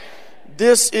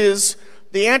 This is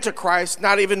the Antichrist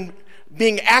not even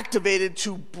being activated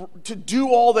to do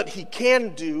all that he can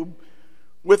do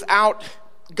without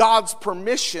God's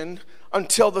permission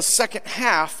until the second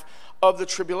half of the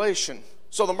tribulation.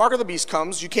 So the mark of the beast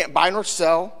comes. You can't buy nor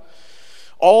sell.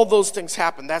 All those things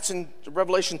happen. That's in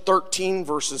Revelation 13,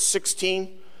 verses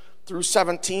 16 through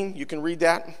 17. You can read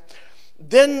that.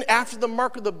 Then after the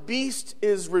mark of the beast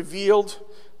is revealed,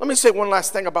 let me say one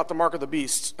last thing about the mark of the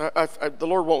beast. The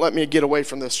Lord won't let me get away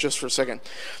from this just for a second.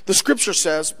 The Scripture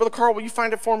says, Brother Carl, will you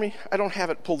find it for me? I don't have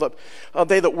it pulled up.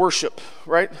 They that worship,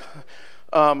 right?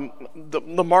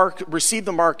 The mark, receive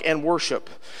the mark and worship.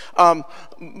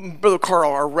 Brother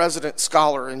Carl, our resident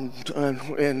scholar, and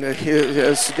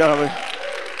he's going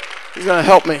to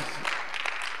help me.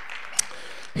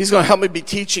 He's going to help me be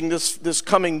teaching this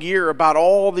coming year about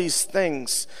all these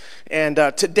things. And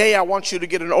today I want you to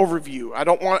get an overview.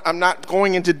 I'm not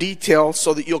going into detail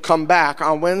so that you'll come back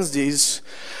on Wednesdays.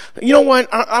 You know what?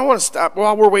 I want to stop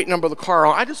while we're waiting on Brother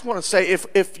Carl. I just want to say,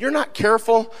 if you're not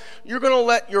careful, you're going to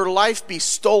let your life be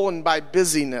stolen by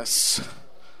busyness.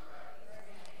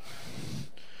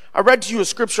 I read to you a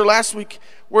scripture last week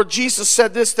where Jesus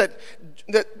said this, that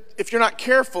if you're not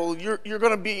careful, you're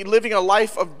going to be living a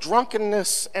life of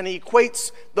drunkenness, and he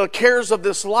equates the cares of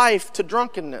this life to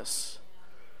drunkenness.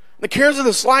 The cares of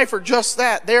this life are just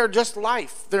that. They are just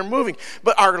life. They're moving.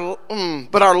 But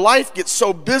our life gets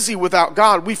so busy without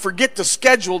God, we forget to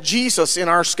schedule Jesus in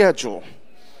our schedule.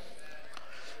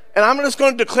 And I'm just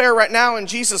going to declare right now in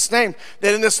Jesus' name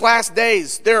that in this last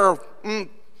days, there are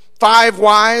 5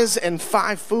 wise and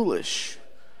 5 foolish.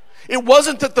 It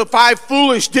wasn't that the 5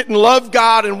 foolish didn't love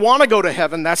God and want to go to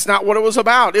heaven. That's not what it was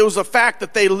about. It was the fact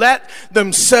that they let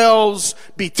themselves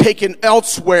be taken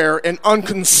elsewhere and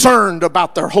unconcerned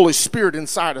about their Holy Spirit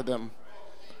inside of them.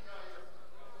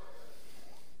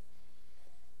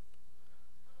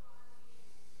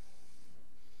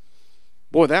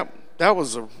 Boy, that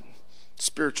was a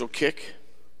spiritual kick.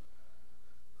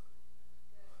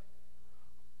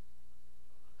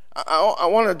 I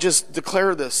want to just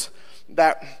declare this,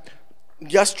 that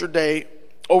yesterday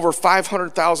over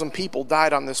 500,000 people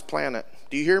died on this planet.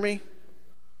 Do you hear me?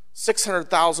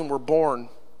 600,000 were born.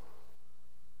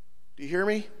 Do you hear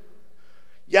me?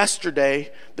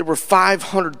 Yesterday there were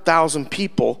 500,000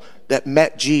 people that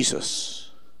met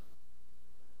Jesus.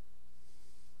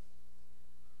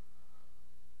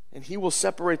 And he will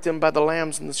separate them by the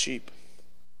lambs and the sheep.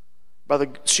 By the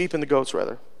sheep and the goats,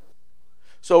 rather.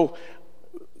 So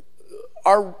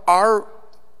our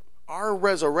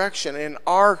resurrection and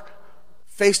our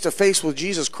face-to-face with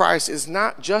Jesus Christ is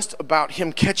not just about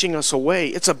him catching us away.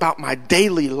 It's about my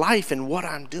daily life and what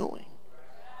I'm doing.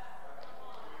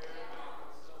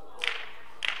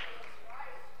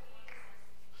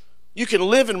 You can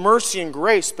live in mercy and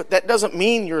grace, but that doesn't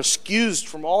mean you're excused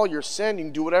from all your sin. You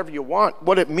can do whatever you want.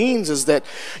 What it means is that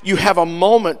you have a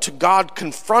moment to God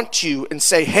confront you and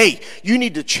say, hey, you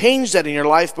need to change that in your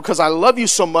life because I love you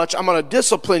so much. I'm going to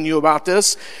discipline you about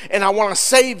this, and I want to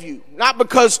save you. Not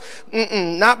because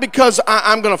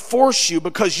I'm going to force you,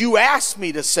 because you asked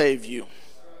me to save you.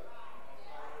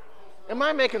 Am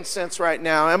I making sense right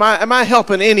now? Am I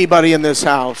helping anybody in this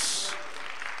house?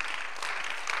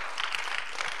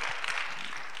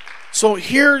 So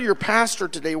hear your pastor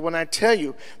today when I tell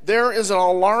you there is an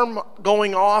alarm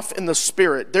going off in the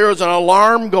spirit. There is an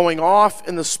alarm going off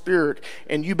in the spirit.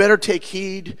 And you better take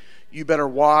heed, you better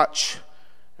watch,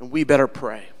 and we better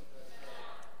pray.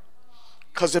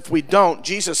 Because if we don't,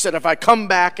 Jesus said, if I come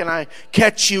back and I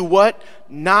catch you what?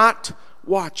 Not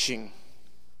watching,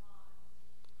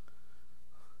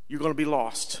 you're going to be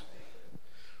lost.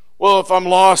 Well, if I'm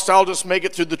lost, I'll just make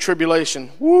it through the tribulation.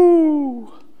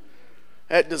 Woo!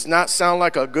 That does not sound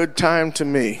like a good time to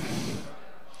me.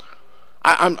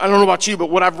 I don't know about you, but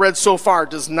what I've read so far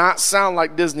does not sound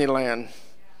like Disneyland.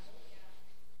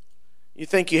 You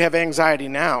think you have anxiety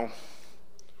now.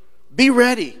 Be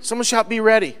ready. Someone shout, be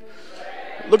ready.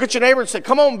 Look at your neighbor and say,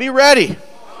 come on, be ready.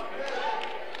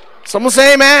 Someone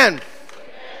say amen.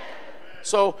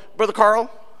 So, Brother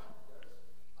Carl.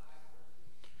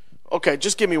 Okay,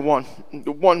 just give me one.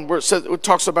 One where it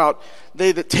talks about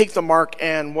they that take the mark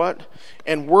and what?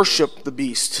 And worship the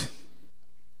beast.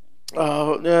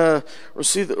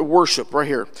 Receive the worship right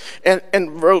here. And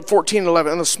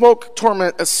 14:11. And the smoke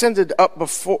torment ascended up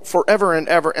before forever and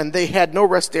ever, and they had no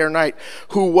rest day or night.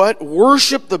 Who what?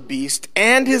 Worship the beast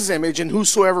and his image, and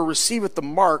whosoever receiveth the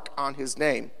mark on his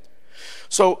name.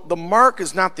 So the mark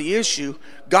is not the issue.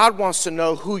 God wants to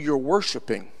know who you're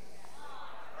worshiping.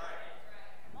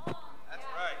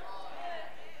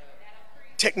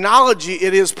 Technology,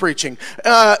 it is preaching.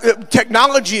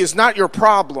 Technology is not your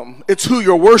problem. It's who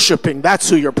you're worshiping.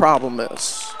 That's who your problem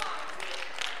is.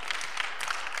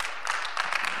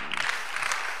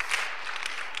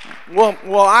 Well,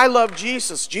 I love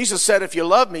Jesus. Jesus said, if you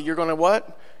love me, you're going to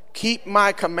what? Keep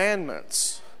my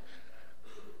commandments.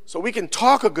 So we can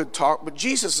talk a good talk, but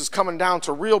Jesus is coming down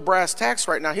to real brass tacks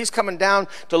right now. He's coming down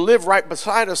to live right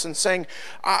beside us and saying,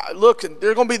 look,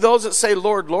 there are going to be those that say,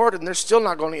 Lord, Lord, and they're still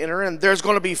not going to enter in. There's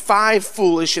going to be 5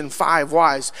 foolish and 5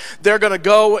 wise. They're going to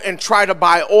go and try to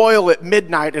buy oil at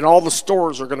midnight, and all the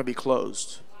stores are going to be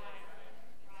closed.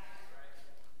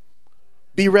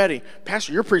 Be ready.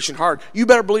 Pastor, you're preaching hard. You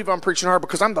better believe I'm preaching hard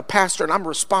because I'm the pastor and I'm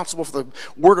responsible for the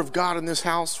word of God in this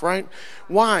house, right?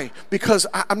 Why? Because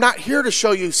I'm not here to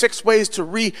show you 6 ways to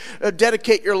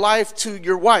rededicate your life to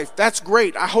your wife. That's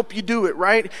great. I hope you do it,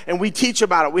 right? And we teach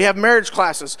about it. We have marriage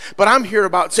classes. But I'm here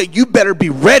about say you better be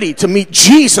ready to meet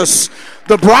Jesus,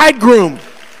 the bridegroom.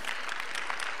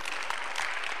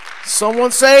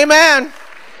 Someone say amen.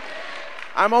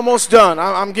 I'm almost done.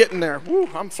 I'm getting there. Woo,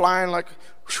 I'm flying like...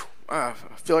 I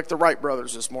feel like the Wright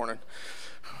brothers this morning.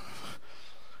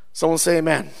 Someone say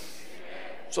amen.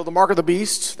 So the mark of the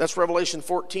beast, that's Revelation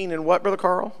 14 and what, Brother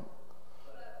Carl?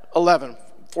 11.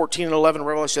 14 and 11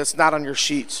 Revelation. That's not on your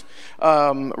sheets.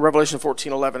 Revelation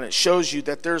 14:11. It shows you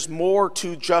that there's more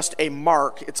to just a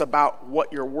mark. It's about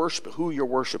what you're worshiping, who you're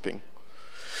worshiping.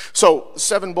 So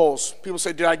 7 bowls. People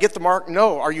say, did I get the mark?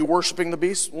 No. Are you worshiping the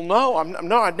beast? Well, no,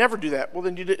 I'd never do that. Well,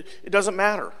 then it doesn't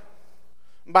matter.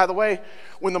 By the way,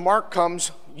 when the mark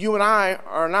comes, you and I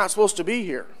are not supposed to be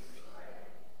here.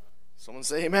 Someone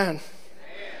say amen.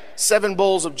 7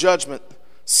 bowls of judgment.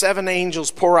 7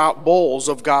 angels pour out bowls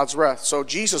of God's wrath. So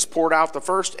Jesus poured out the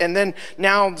first, and then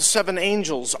now the 7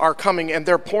 angels are coming, and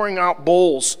they're pouring out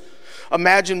bowls.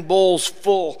 Imagine bowls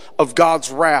full of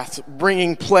God's wrath,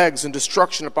 bringing plagues and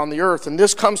destruction upon the earth. And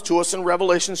this comes to us in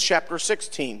Revelation chapter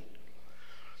 16.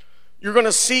 You're going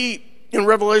to see in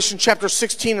Revelation chapter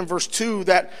 16 and verse 2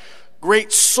 that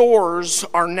great sores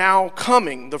are now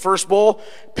coming. The first bowl,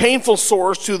 painful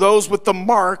sores to those with the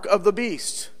mark of the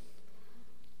beast.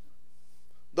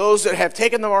 Those that have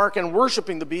taken the mark and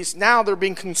worshiping the beast, now they're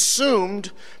being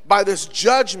consumed by this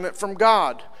judgment from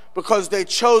God because they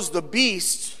chose the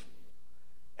beast.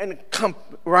 And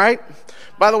right?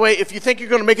 By the way, if you think you're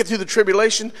going to make it through the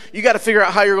tribulation, you got to figure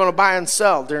out how you're going to buy and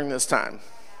sell during this time.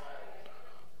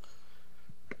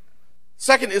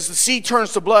 Second is the sea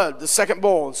turns to blood. The second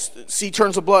bowl, the sea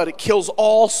turns to blood. It kills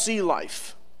all sea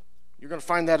life. You're going to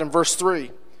find that in verse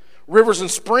 3. Rivers and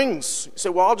springs. You say,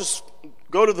 well, I'll just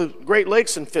go to the Great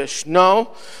Lakes and fish.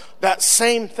 No, that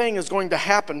same thing is going to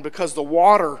happen because the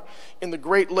water in the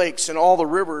Great Lakes and all the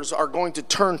rivers are going to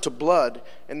turn to blood.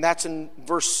 And that's in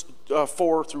verse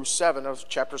 4 through 7 of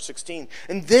chapter 16.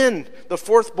 And then the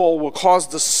fourth bowl will cause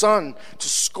the sun to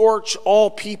scorch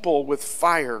all people with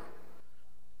fire.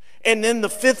 And then the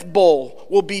fifth bowl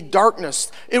will be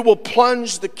darkness. It will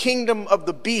plunge the kingdom of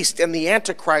the beast and the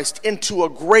Antichrist into a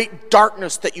great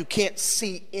darkness that you can't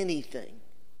see anything.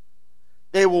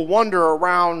 They will wander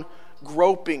around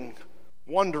groping,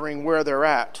 wondering where they're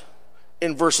at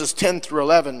in verses 10 through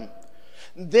 11.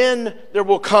 Then there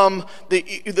will come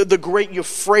the great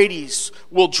Euphrates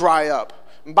will dry up.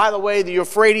 And by the way, the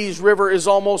Euphrates River is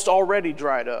almost already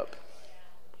dried up.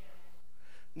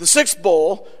 The sixth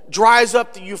bowl dries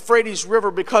up the Euphrates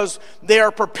River because they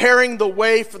are preparing the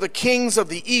way for the kings of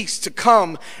the east to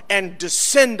come and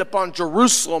descend upon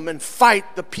Jerusalem and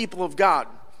fight the people of God.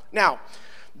 Now,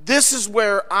 this is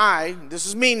where this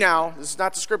is me now, this is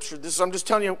not the scripture, I'm just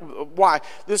telling you why.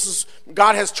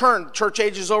 God has turned, church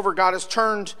age is over, God has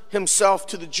turned himself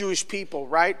to the Jewish people,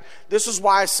 right? This is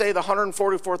why I say the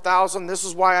 144,000, this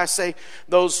is why I say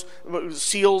those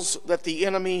seals that the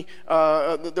enemy,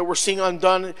 that we're seeing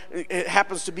undone, it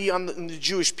happens to be on the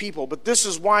Jewish people. But this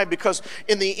is why, because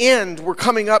in the end, we're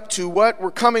coming up to what? We're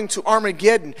coming to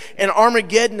Armageddon, and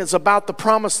Armageddon is about the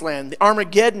promised land. The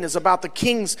Armageddon is about the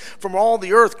kings from all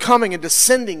the earth coming and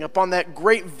descending upon that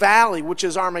great valley, which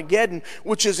is Armageddon,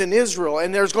 which is in Israel.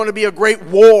 And there's going to be a great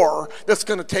war that's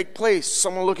going to take place.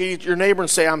 Someone look at your neighbor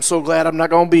and say, I'm so glad I'm not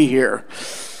going to be here.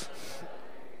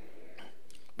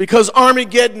 Because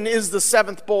Armageddon is the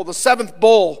seventh bowl. The seventh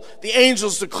bowl, the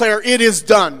angels declare it is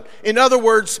done. In other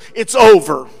words, it's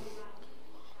over.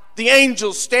 The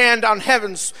angels stand on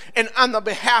heavens, and on the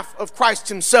behalf of Christ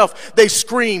himself, they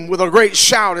scream with a great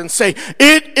shout and say,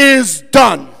 it is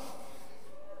done.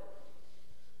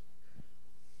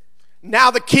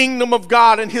 Now the kingdom of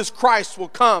God and his Christ will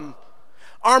come.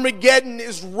 Armageddon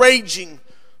is raging.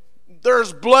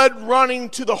 There's blood running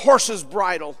to the horse's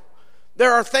bridle.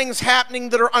 There are things happening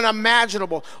that are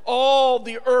unimaginable. All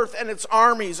the earth and its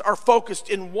armies are focused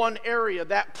in one area.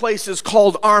 That place is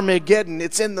called Armageddon.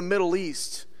 It's in the Middle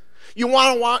East. You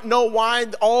want to know why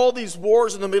all these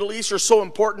wars in the Middle East are so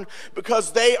important?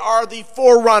 Because they are the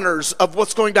forerunners of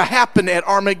what's going to happen at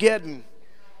Armageddon.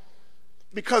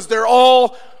 Because they're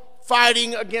all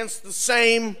fighting against the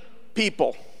same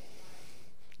people.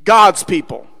 God's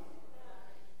people.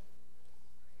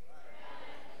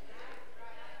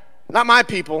 Not my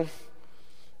people.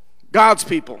 God's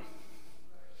people.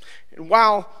 And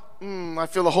while, I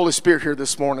feel the Holy Spirit here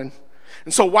this morning.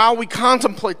 And so while we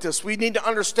contemplate this, we need to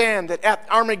understand that at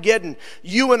Armageddon,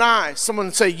 you and I,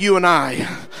 someone say you and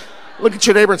I. Look at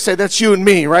your neighbor and say, that's you and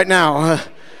me right now.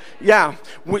 Yeah,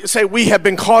 we have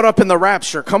been caught up in the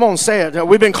rapture. Come on, say it.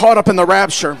 We've been caught up in the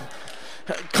rapture.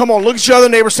 Come on, look at your other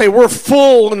neighbor and say, we're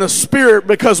full in the Spirit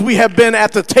because we have been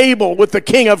at the table with the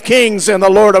King of Kings and the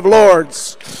Lord of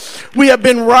Lords. We have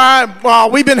been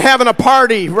we've been having a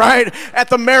party, right, at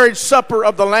the marriage supper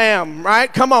of the Lamb,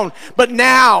 right? Come on. But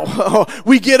now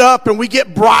we get up and we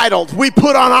get bridled. We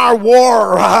put on our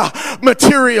war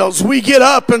materials. We get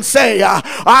up and say,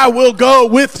 I will go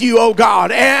with you, O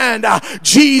God. And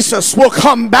Jesus will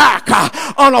come back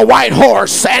on a white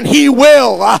horse, and he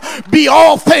will be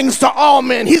all things to all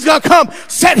men. He's going to come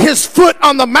set his foot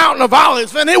on the mountain of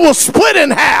Olives, and it will split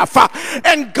in half.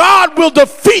 And God will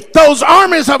defeat those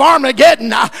armies of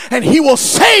Armageddon, and he will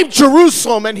save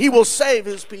Jerusalem, and he will save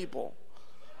his people.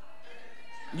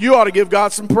 You ought to give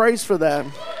God some praise for that.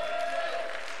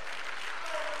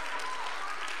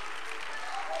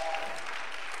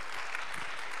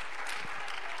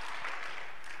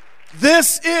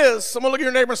 This is, someone look at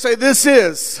your neighbor and say, this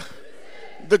is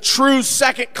the true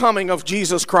second coming of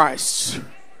Jesus Christ.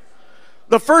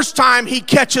 The first time he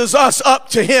catches us up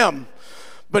to him,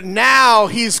 but now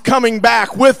he's coming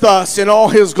back with us in all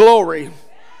his glory.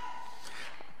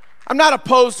 I'm not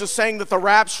opposed to saying that the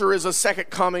rapture is a second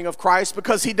coming of Christ,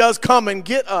 because he does come and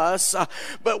get us,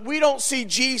 but we don't see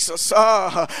Jesus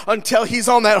until he's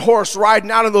on that horse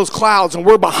riding out of those clouds and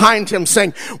we're behind him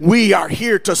saying, we are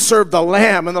here to serve the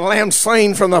Lamb, and the Lamb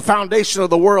slain from the foundation of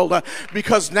the world,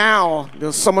 because now,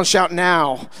 someone shout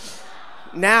now.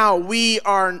 Now we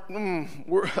are,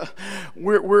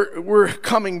 we're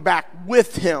coming back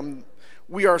with him.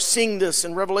 We are seeing this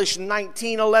in Revelation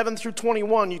 19:11 through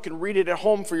 21. You can read it at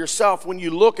home for yourself when you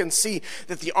look and see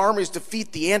that the armies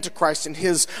defeat the Antichrist and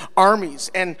his armies.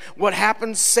 And what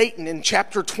happens? Satan in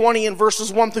chapter 20 and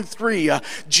verses 1 through 3,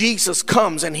 Jesus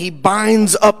comes and he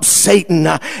binds up Satan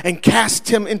and casts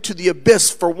him into the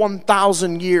abyss for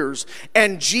 1,000 years.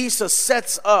 And Jesus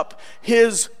sets up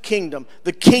his kingdom,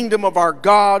 the kingdom of our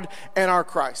God and our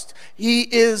Christ. He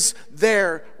is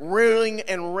there ruling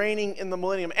and reigning in the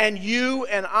millennium. And you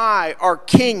and I are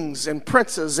kings and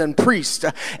princes and priests,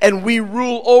 and we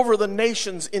rule over the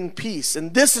nations in peace.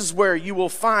 And this is where you will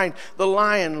find the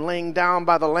lion laying down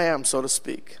by the lamb, so to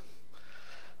speak.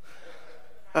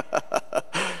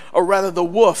 Or rather the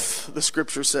wolf, the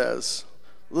scripture says,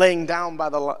 laying down by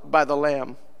the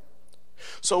lamb.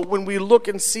 So when we look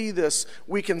and see this,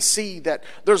 we can see that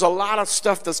there's a lot of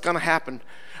stuff that's going to happen.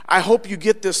 I hope you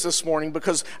get this morning,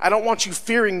 because I don't want you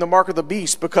fearing the mark of the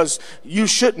beast, because you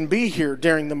shouldn't be here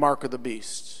during the mark of the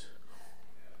beast.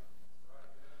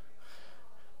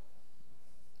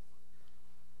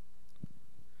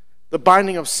 The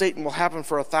binding of Satan will happen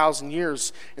for 1,000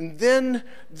 years. And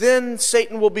then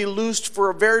Satan will be loosed for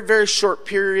a very, very short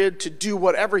period to do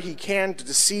whatever he can to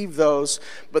deceive those.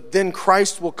 But then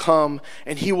Christ will come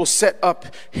and he will set up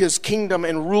his kingdom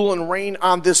and rule and reign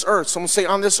on this earth. Someone say,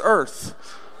 on this earth.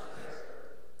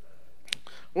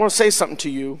 I want to say something to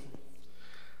you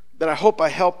that I hope I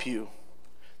help you.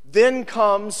 Then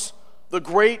comes the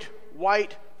great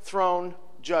white throne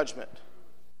judgment.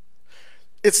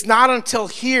 It's not until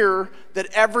here that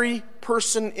every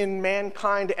person in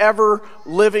mankind, ever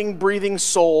living, breathing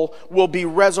soul, will be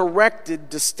resurrected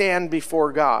to stand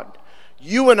before God.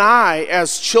 You and I,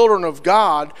 as children of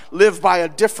God, live by a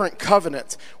different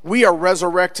covenant. We are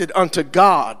resurrected unto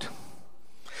God.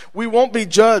 We won't be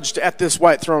judged at this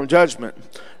white throne judgment,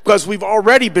 because we've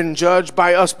already been judged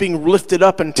by us being lifted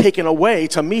up and taken away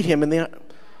to meet him in the...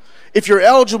 If you're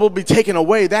eligible to be taken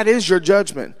away, that is your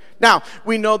judgment. Now,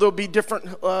 we know there'll be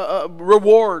different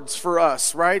rewards for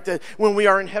us, right? That when we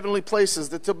are in heavenly places,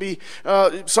 that there'll be,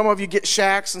 some of you get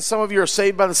shacks and some of you are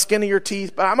saved by the skin of your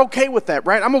teeth. But I'm okay with that,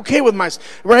 right? I'm okay with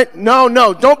right?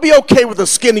 No, don't be okay with the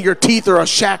skin of your teeth or a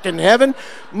shack in heaven.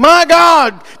 My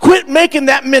God, quit making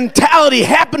that mentality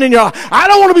happen in your life. I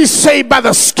don't want to be saved by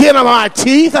the skin of my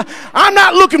teeth. I'm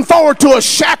not looking forward to a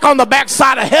shack on the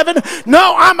backside of heaven.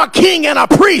 No, I'm a king and a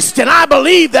priest, and I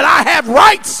believe that I have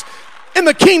rights in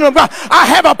the kingdom of God. I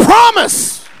have a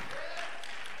promise.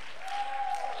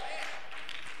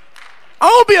 I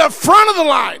want to be at the front of the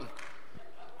line.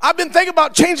 I've been thinking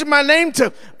about changing my name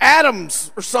to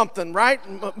Adams or something, right?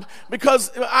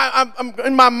 Because I'm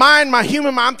in my mind, my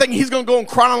human mind, I'm thinking he's going to go in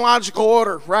chronological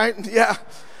order, right? Yeah,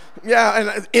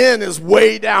 and N is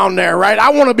way down there, right? I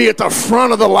want to be at the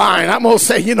front of the line. I'm going to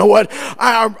say, you know what?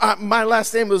 My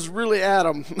last name was really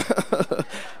Adam.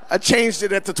 I changed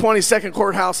it at the 22nd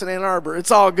Courthouse in Ann Arbor. It's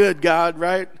all good, God,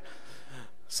 right?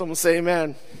 Someone say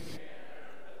amen.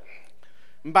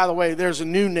 And by the way, there's a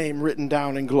new name written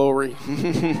down in glory.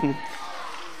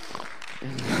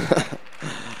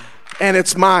 And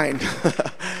it's mine.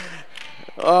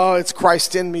 Oh, it's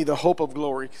Christ in me, the hope of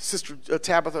glory. Sister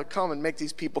Tabitha, come and make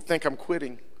these people think I'm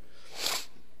quitting.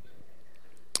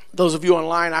 Those of you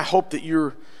online, I hope that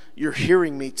you're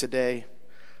hearing me today.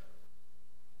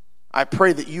 I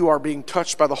pray that you are being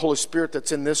touched by the Holy Spirit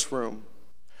that's in this room.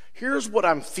 Here's what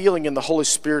I'm feeling in the Holy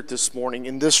Spirit this morning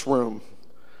in this room.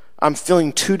 I'm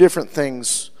feeling two different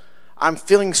things. I'm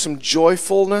feeling some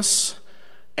joyfulness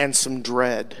and some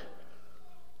dread.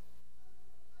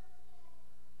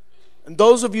 And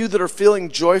those of you that are feeling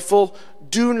joyful,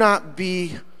 do not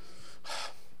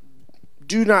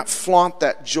flaunt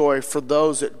that joy for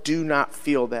those that do not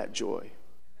feel that joy.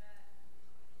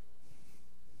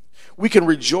 We can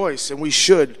rejoice, and we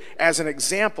should, as an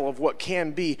example of what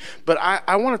can be. But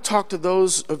I want to talk to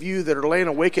those of you that are laying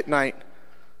awake at night.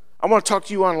 I want to talk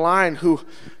to you online who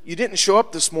you didn't show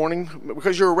up this morning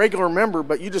because you're a regular member,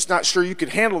 but you're just not sure you could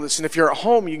handle this. And if you're at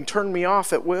home, you can turn me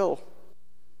off at will.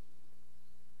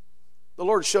 The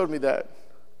Lord showed me that.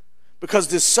 Because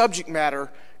this subject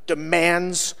matter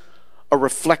demands a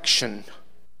reflection.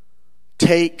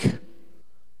 Take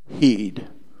heed.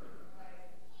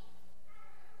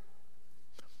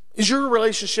 Is your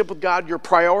relationship with God your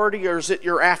priority, or is it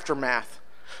your aftermath?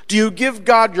 Do you give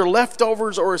God your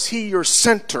leftovers, or is He your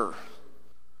center?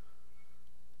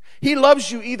 He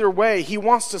loves you either way. He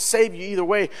wants to save you either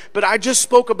way. But I just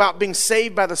spoke about being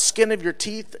saved by the skin of your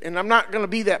teeth, and I'm not going to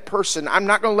be that person. I'm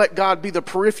not going to let God be the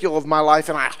peripheral of my life,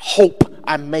 and I hope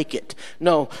I make it.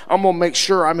 No, I'm going to make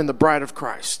sure I'm in the bride of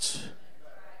Christ.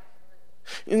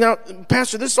 Now,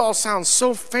 Pastor, this all sounds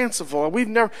so fanciful. We've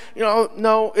never,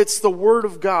 no, it's the Word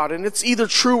of God, and it's either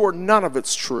true or none of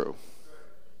it's true.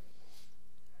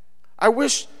 I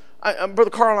wish... Brother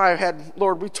Carl and I had,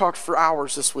 Lord, we talked for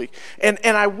hours this week. And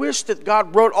I wish that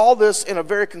God wrote all this in a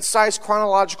very concise,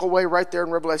 chronological way right there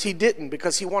in Revelation. He didn't,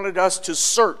 because He wanted us to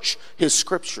search His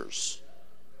Scriptures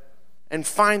and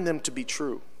find them to be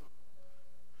true.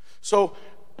 So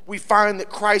we find that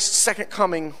Christ's second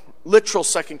coming, literal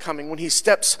second coming, when He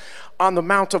steps on the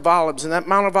Mount of Olives, and that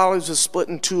Mount of Olives is split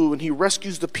in two, and He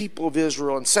rescues the people of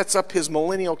Israel and sets up His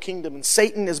millennial kingdom, and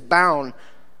Satan is bound.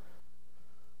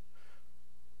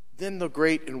 Then the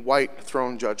great and white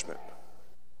throne judgment.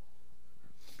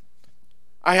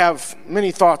 I have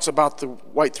many thoughts about the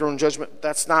white throne judgment.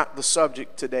 That's not the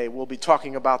subject today. We'll be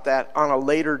talking about that on a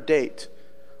later date,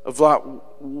 of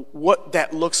what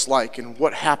that looks like and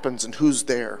what happens and who's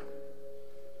there.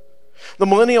 The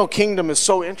millennial kingdom is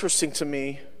so interesting to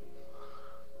me,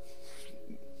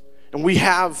 and we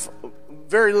have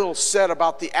very little said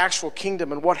about the actual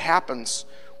kingdom and what happens.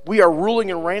 We are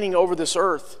ruling and reigning over this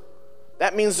earth.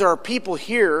 That means there are people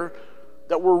here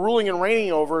that we're ruling and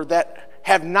reigning over that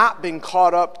have not been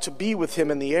caught up to be with Him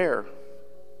in the air,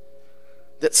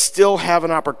 that still have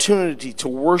an opportunity to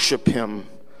worship Him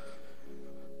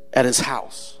at His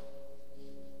house.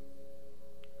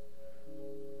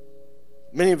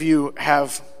 Many of you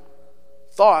have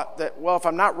thought that, well, if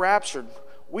I'm not raptured,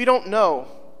 we don't know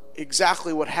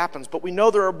exactly what happens, but we know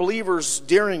there are believers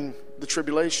during the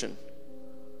tribulation.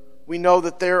 We know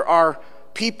that there are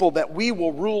people that we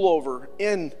will rule over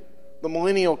in the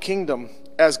millennial kingdom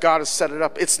as God has set it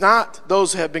up. It's not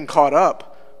those who have been caught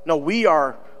up. No, we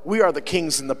are the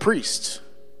kings and the priests,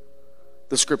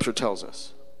 the Scripture tells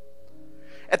us.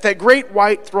 At that great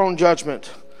white throne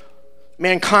judgment,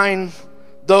 mankind,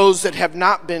 those that have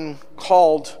not been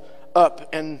called up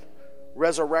and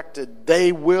resurrected,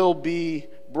 they will be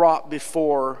brought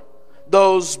before.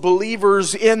 Those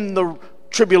believers in the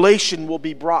tribulation will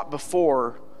be brought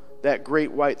before that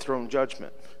great white throne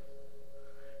judgment.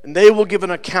 And they will give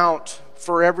an account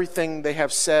for everything they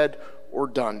have said or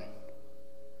done.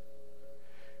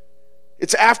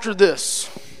 It's after this.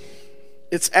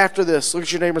 It's after this. Look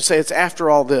at your neighbor and say, it's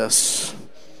after all this.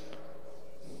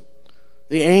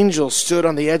 The angel stood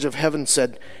on the edge of heaven and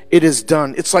said, it is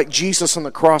done. It's like Jesus on the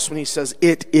cross when He says,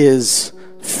 it is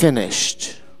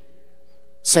finished.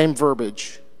 Same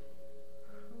verbiage.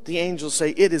 The angels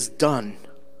say, it is done.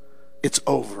 It's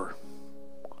over.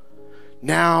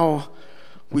 Now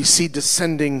we see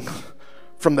descending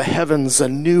from the heavens a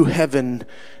new heaven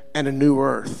and a new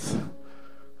earth,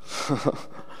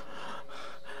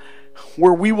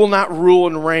 where we will not rule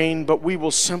and reign, but we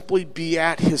will simply be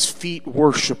at His feet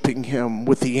worshiping Him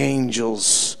with the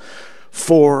angels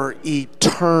for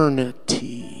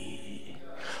eternity.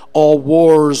 All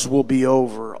wars will be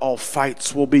over. All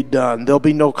fights will be done. There'll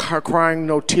be no crying,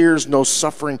 no tears, no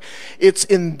suffering. It's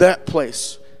in that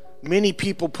place. Many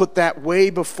people put that way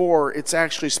before it's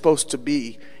actually supposed to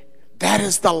be. That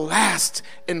is the last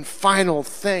and final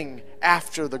thing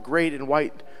after the great and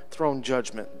white throne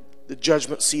judgment, the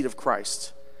judgment seat of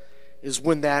Christ, is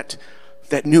when that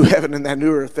new heaven and that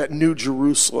new earth, that new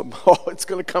Jerusalem, it's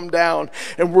going to come down,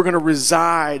 and we're going to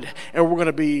reside, and we're going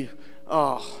to be,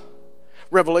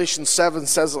 Revelation 7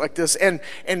 says it like this, and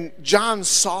John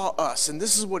saw us, and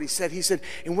this is what he said. He said,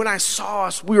 and when I saw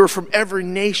us, we were from every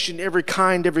nation, every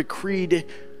kind, every creed,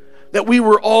 that we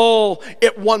were all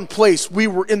at one place. We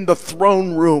were in the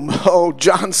throne room. Oh,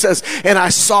 John says, and I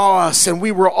saw us, and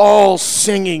we were all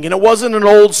singing. And it wasn't an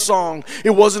old song.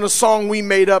 It wasn't a song we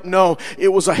made up. No, it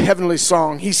was a heavenly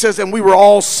song. He says, and we were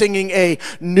all singing a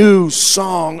new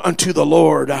song unto the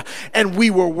Lord. And we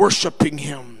were worshiping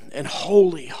Him. And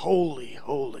holy, holy,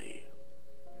 holy.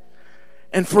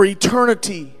 And for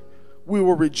eternity, we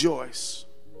will rejoice.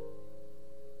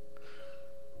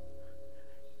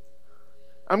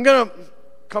 I'm going to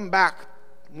come back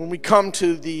when we come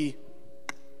to the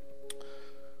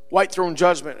white throne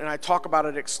judgment, and I talk about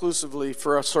it exclusively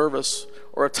for a service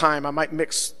or a time. I might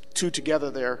mix two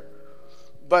together there.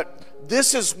 But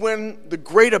this is when the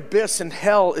great abyss in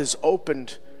hell is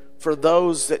opened for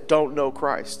those that don't know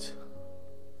Christ.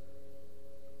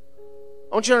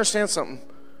 I want you to understand something.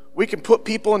 We can put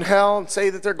people in hell and say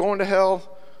that they're going to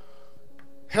hell.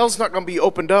 Hell's not going to be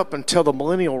opened up until the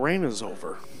millennial reign is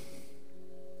over.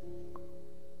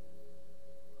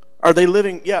 Are they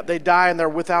living? Yeah, they die and they're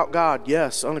without God.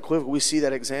 Yes, unequivocally, we see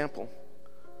that example.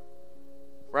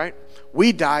 Right?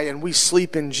 We die and we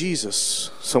sleep in Jesus.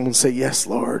 Someone say, yes,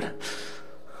 Lord.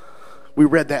 We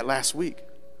read that last week.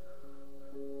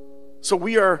 So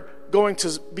we are going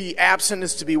to be absent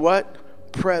is to be what?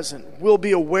 Present. We'll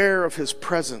be aware of his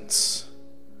presence.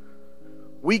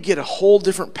 We get a whole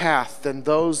different path than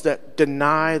those that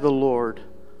deny the Lord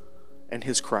and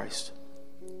his Christ.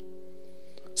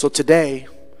 So today,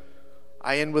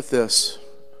 I end with this.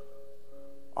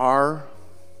 Are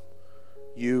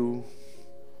you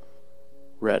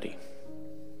ready?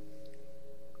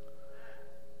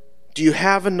 Do you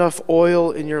have enough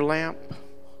oil in your lamp?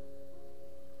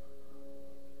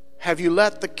 Have you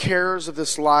let the cares of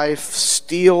this life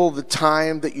steal the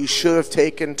time that you should have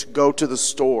taken to go to the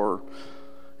store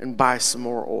and buy some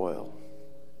more oil?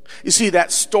 You see,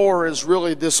 that store is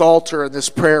really this altar and this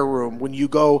prayer room when you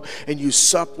go and you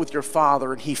sup with your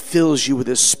Father and he fills you with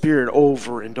his Spirit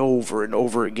over and over and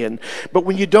over again. But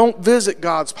when you don't visit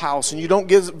God's house and you don't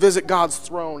visit God's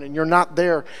throne and you're not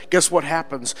there, guess what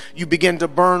happens? You begin to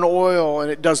burn oil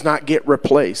and it does not get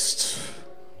replaced.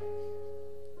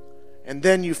 And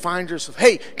then you find yourself,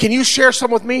 hey, can you share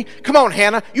some with me? Come on,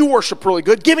 Hannah, you worship really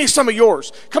good. Give me some of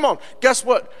yours. Come on, guess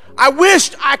what? I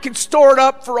wished I could store it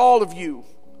up for all of you.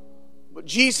 But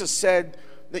Jesus said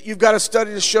that you've got to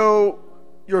study to show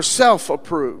yourself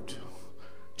approved.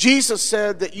 Jesus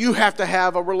said that you have to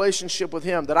have a relationship with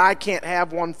him, that I can't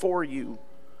have one for you.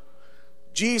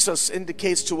 Jesus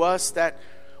indicates to us that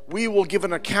we will give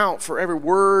an account for every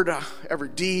word, every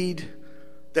deed,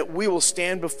 that we will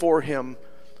stand before him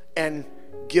and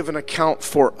give an account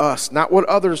for us, not what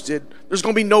others did. There's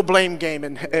going to be no blame game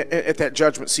at that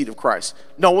judgment seat of Christ.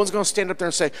 No one's going to stand up there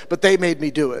and say, but they made me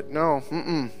do it. No,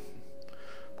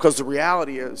 Because the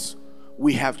reality is,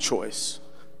 we have choice.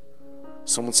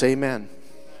 Someone say amen.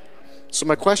 So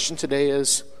my question today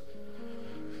is,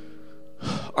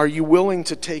 are you willing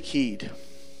to take heed?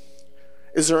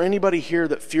 Is there anybody here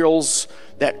that feels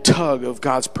that tug of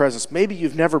God's presence? Maybe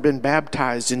you've never been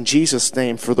baptized in Jesus'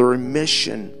 name for the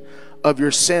remission of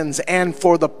your sins and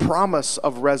for the promise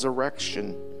of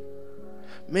resurrection.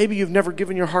 Maybe you've never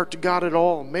given your heart to God at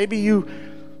all. Maybe you've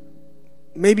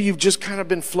just kind of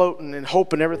been floating and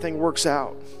hoping everything works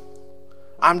out.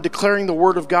 I'm declaring the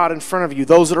word of God in front of you.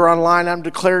 Those that are online, I'm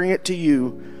declaring it to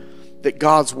you that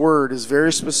God's word is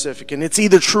very specific. And it's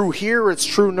either true here or it's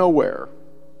true nowhere.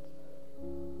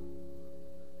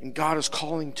 And God is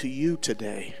calling to you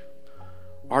today.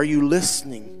 Are you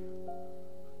listening?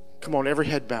 Come on, every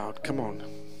head bowed. Come on.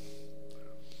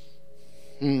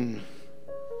 Why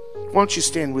don't you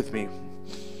stand with me?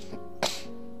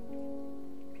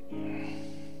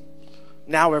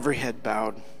 Now every head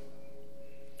bowed.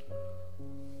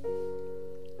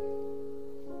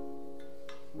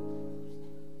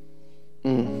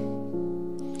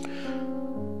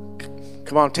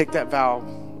 Come on, take that vow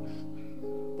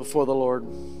before the Lord.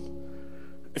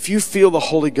 If you feel the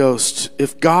Holy Ghost,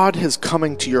 if God is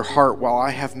coming to your heart while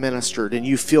I have ministered and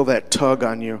you feel that tug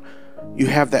on you, you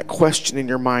have that question in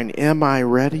your mind, am I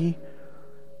ready?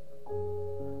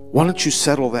 Why don't you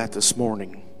settle that this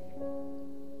morning?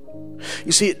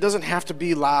 You see, it doesn't have to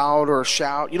be loud or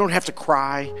shout. You don't have to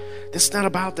cry. It's not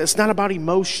about that. It's not about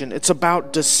emotion. It's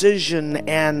about decision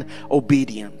and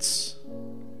obedience.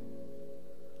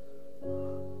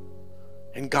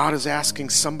 And God is asking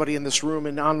somebody in this room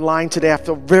and online today. I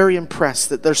feel very impressed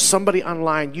that there's somebody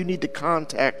online. You need to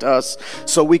contact us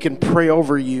so we can pray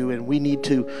over you and we need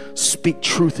to speak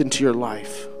truth into your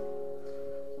life.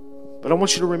 But I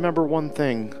want you to remember one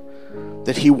thing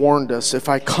that he warned us. If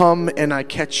I come and I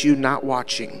catch you not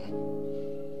watching,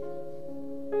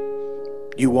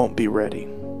 you won't be ready.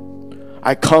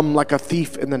 I come like a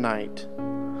thief in the night,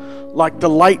 like the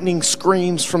lightning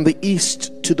screams from the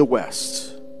east to the west.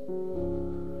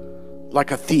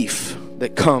 Like a thief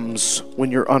that comes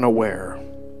when you're unaware.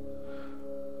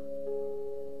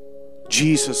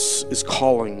 Jesus is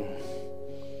calling.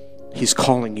 He's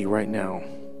calling you right now.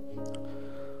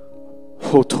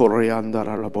 If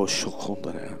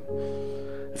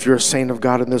you're a saint of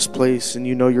God in this place and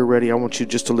you know you're ready, I want you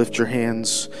just to lift your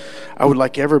hands. I would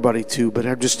like everybody to, but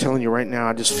I'm just telling you right now,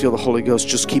 I just feel the Holy Ghost.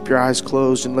 Just keep your eyes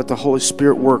closed and let the Holy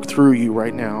Spirit work through you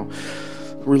right now.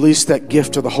 Release that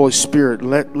gift of the Holy Spirit.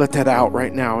 Let that out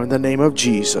right now in the name of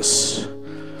Jesus.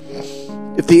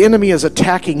 If the enemy is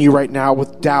attacking you right now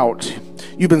with doubt,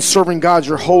 you've been serving God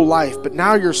your whole life, but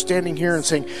now you're standing here and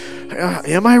saying,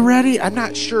 am I ready? I'm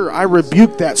not sure. I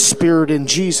rebuke that spirit in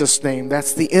Jesus' name.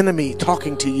 That's the enemy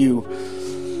talking to you.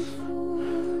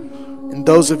 And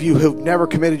those of you who've never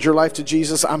committed your life to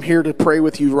Jesus, I'm here to pray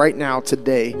with you right now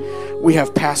today. We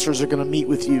have pastors that are going to meet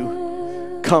with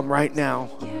you. Come right now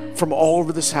from all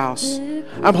over this house.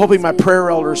 I'm hoping my prayer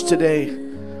elders today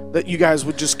that you guys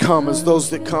would just come as those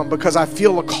that come, because I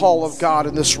feel a call of God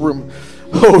in this room.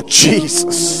 Oh,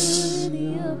 Jesus.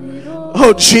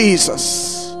 Oh,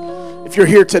 Jesus. If you're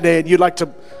here today and you'd like to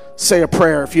say a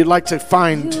prayer, if you'd like to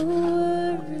find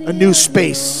a new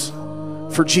space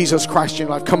for Jesus Christ in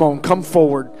your life, come on, come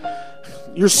forward.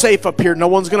 You're safe up here. No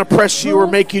one's going to press you or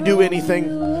make you do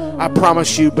anything, I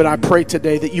promise you. But I pray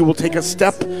today that you will take a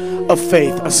step of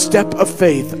faith, a step of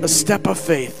faith, a step of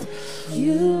faith.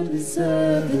 You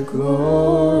deserve the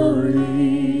glory.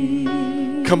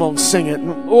 Come on, sing it.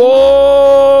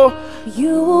 Oh,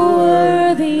 you are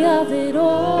worthy of it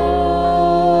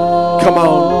all. Come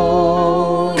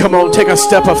on. Come on, take a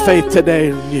step of faith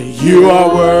today. You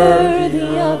are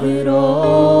worthy of it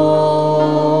all.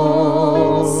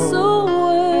 So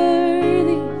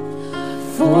worthy,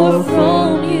 for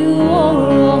from you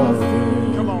are all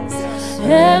things. Come on, yes.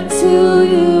 And to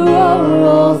you are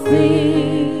all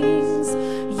things.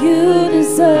 You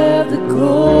deserve the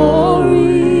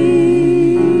glory.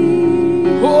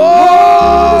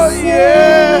 Oh,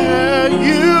 yeah,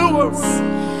 you are.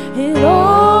 And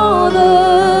all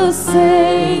the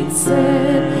saints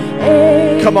and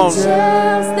angels. Come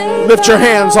on, lift your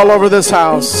hands all over this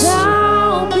house.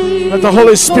 Let the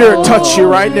Holy Spirit touch you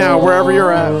right now, wherever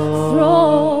you're at.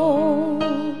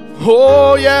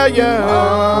 Oh, yeah, yeah.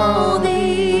 All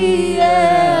the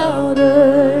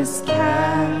elders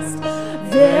cast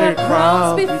their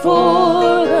crowns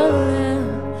before the Lamb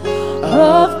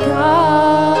of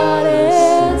God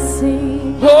and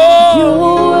sing, you're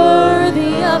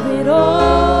worthy of it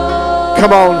all.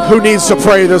 Come on, who needs to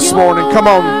pray this morning? Come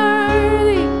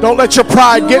on. Don't let your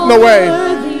pride get in the way.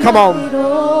 Come on.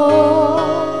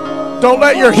 Don't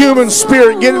let your human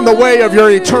spirit get in the way of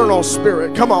your eternal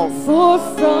spirit. Come on. For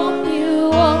from you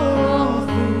are all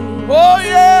things. Oh,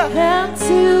 yeah. And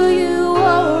to you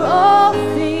are all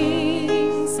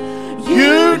things.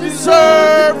 You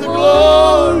deserve the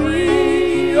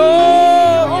glory.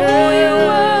 Oh, yeah. You're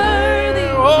worthy.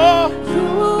 Oh.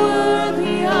 You're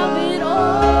worthy of it all.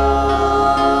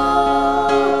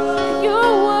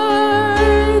 You're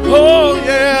worthy. Oh,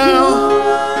 yeah. You're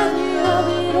worthy of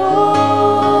it all.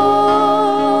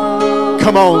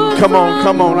 Come on, come on,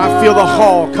 come on. I feel the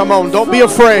call. Come on, don't be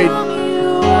afraid.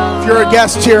 If you're a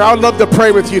guest here, I would love to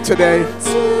pray with you today.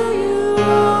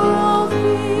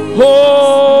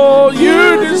 Oh,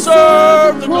 you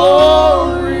deserve the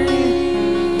glory.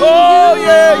 Oh,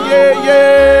 yeah, yeah,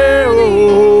 yeah.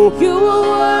 Oh. You are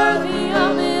worthy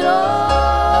of it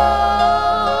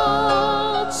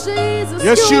all, Jesus.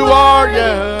 Yes, you are,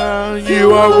 yeah.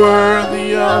 You are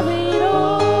worthy of it.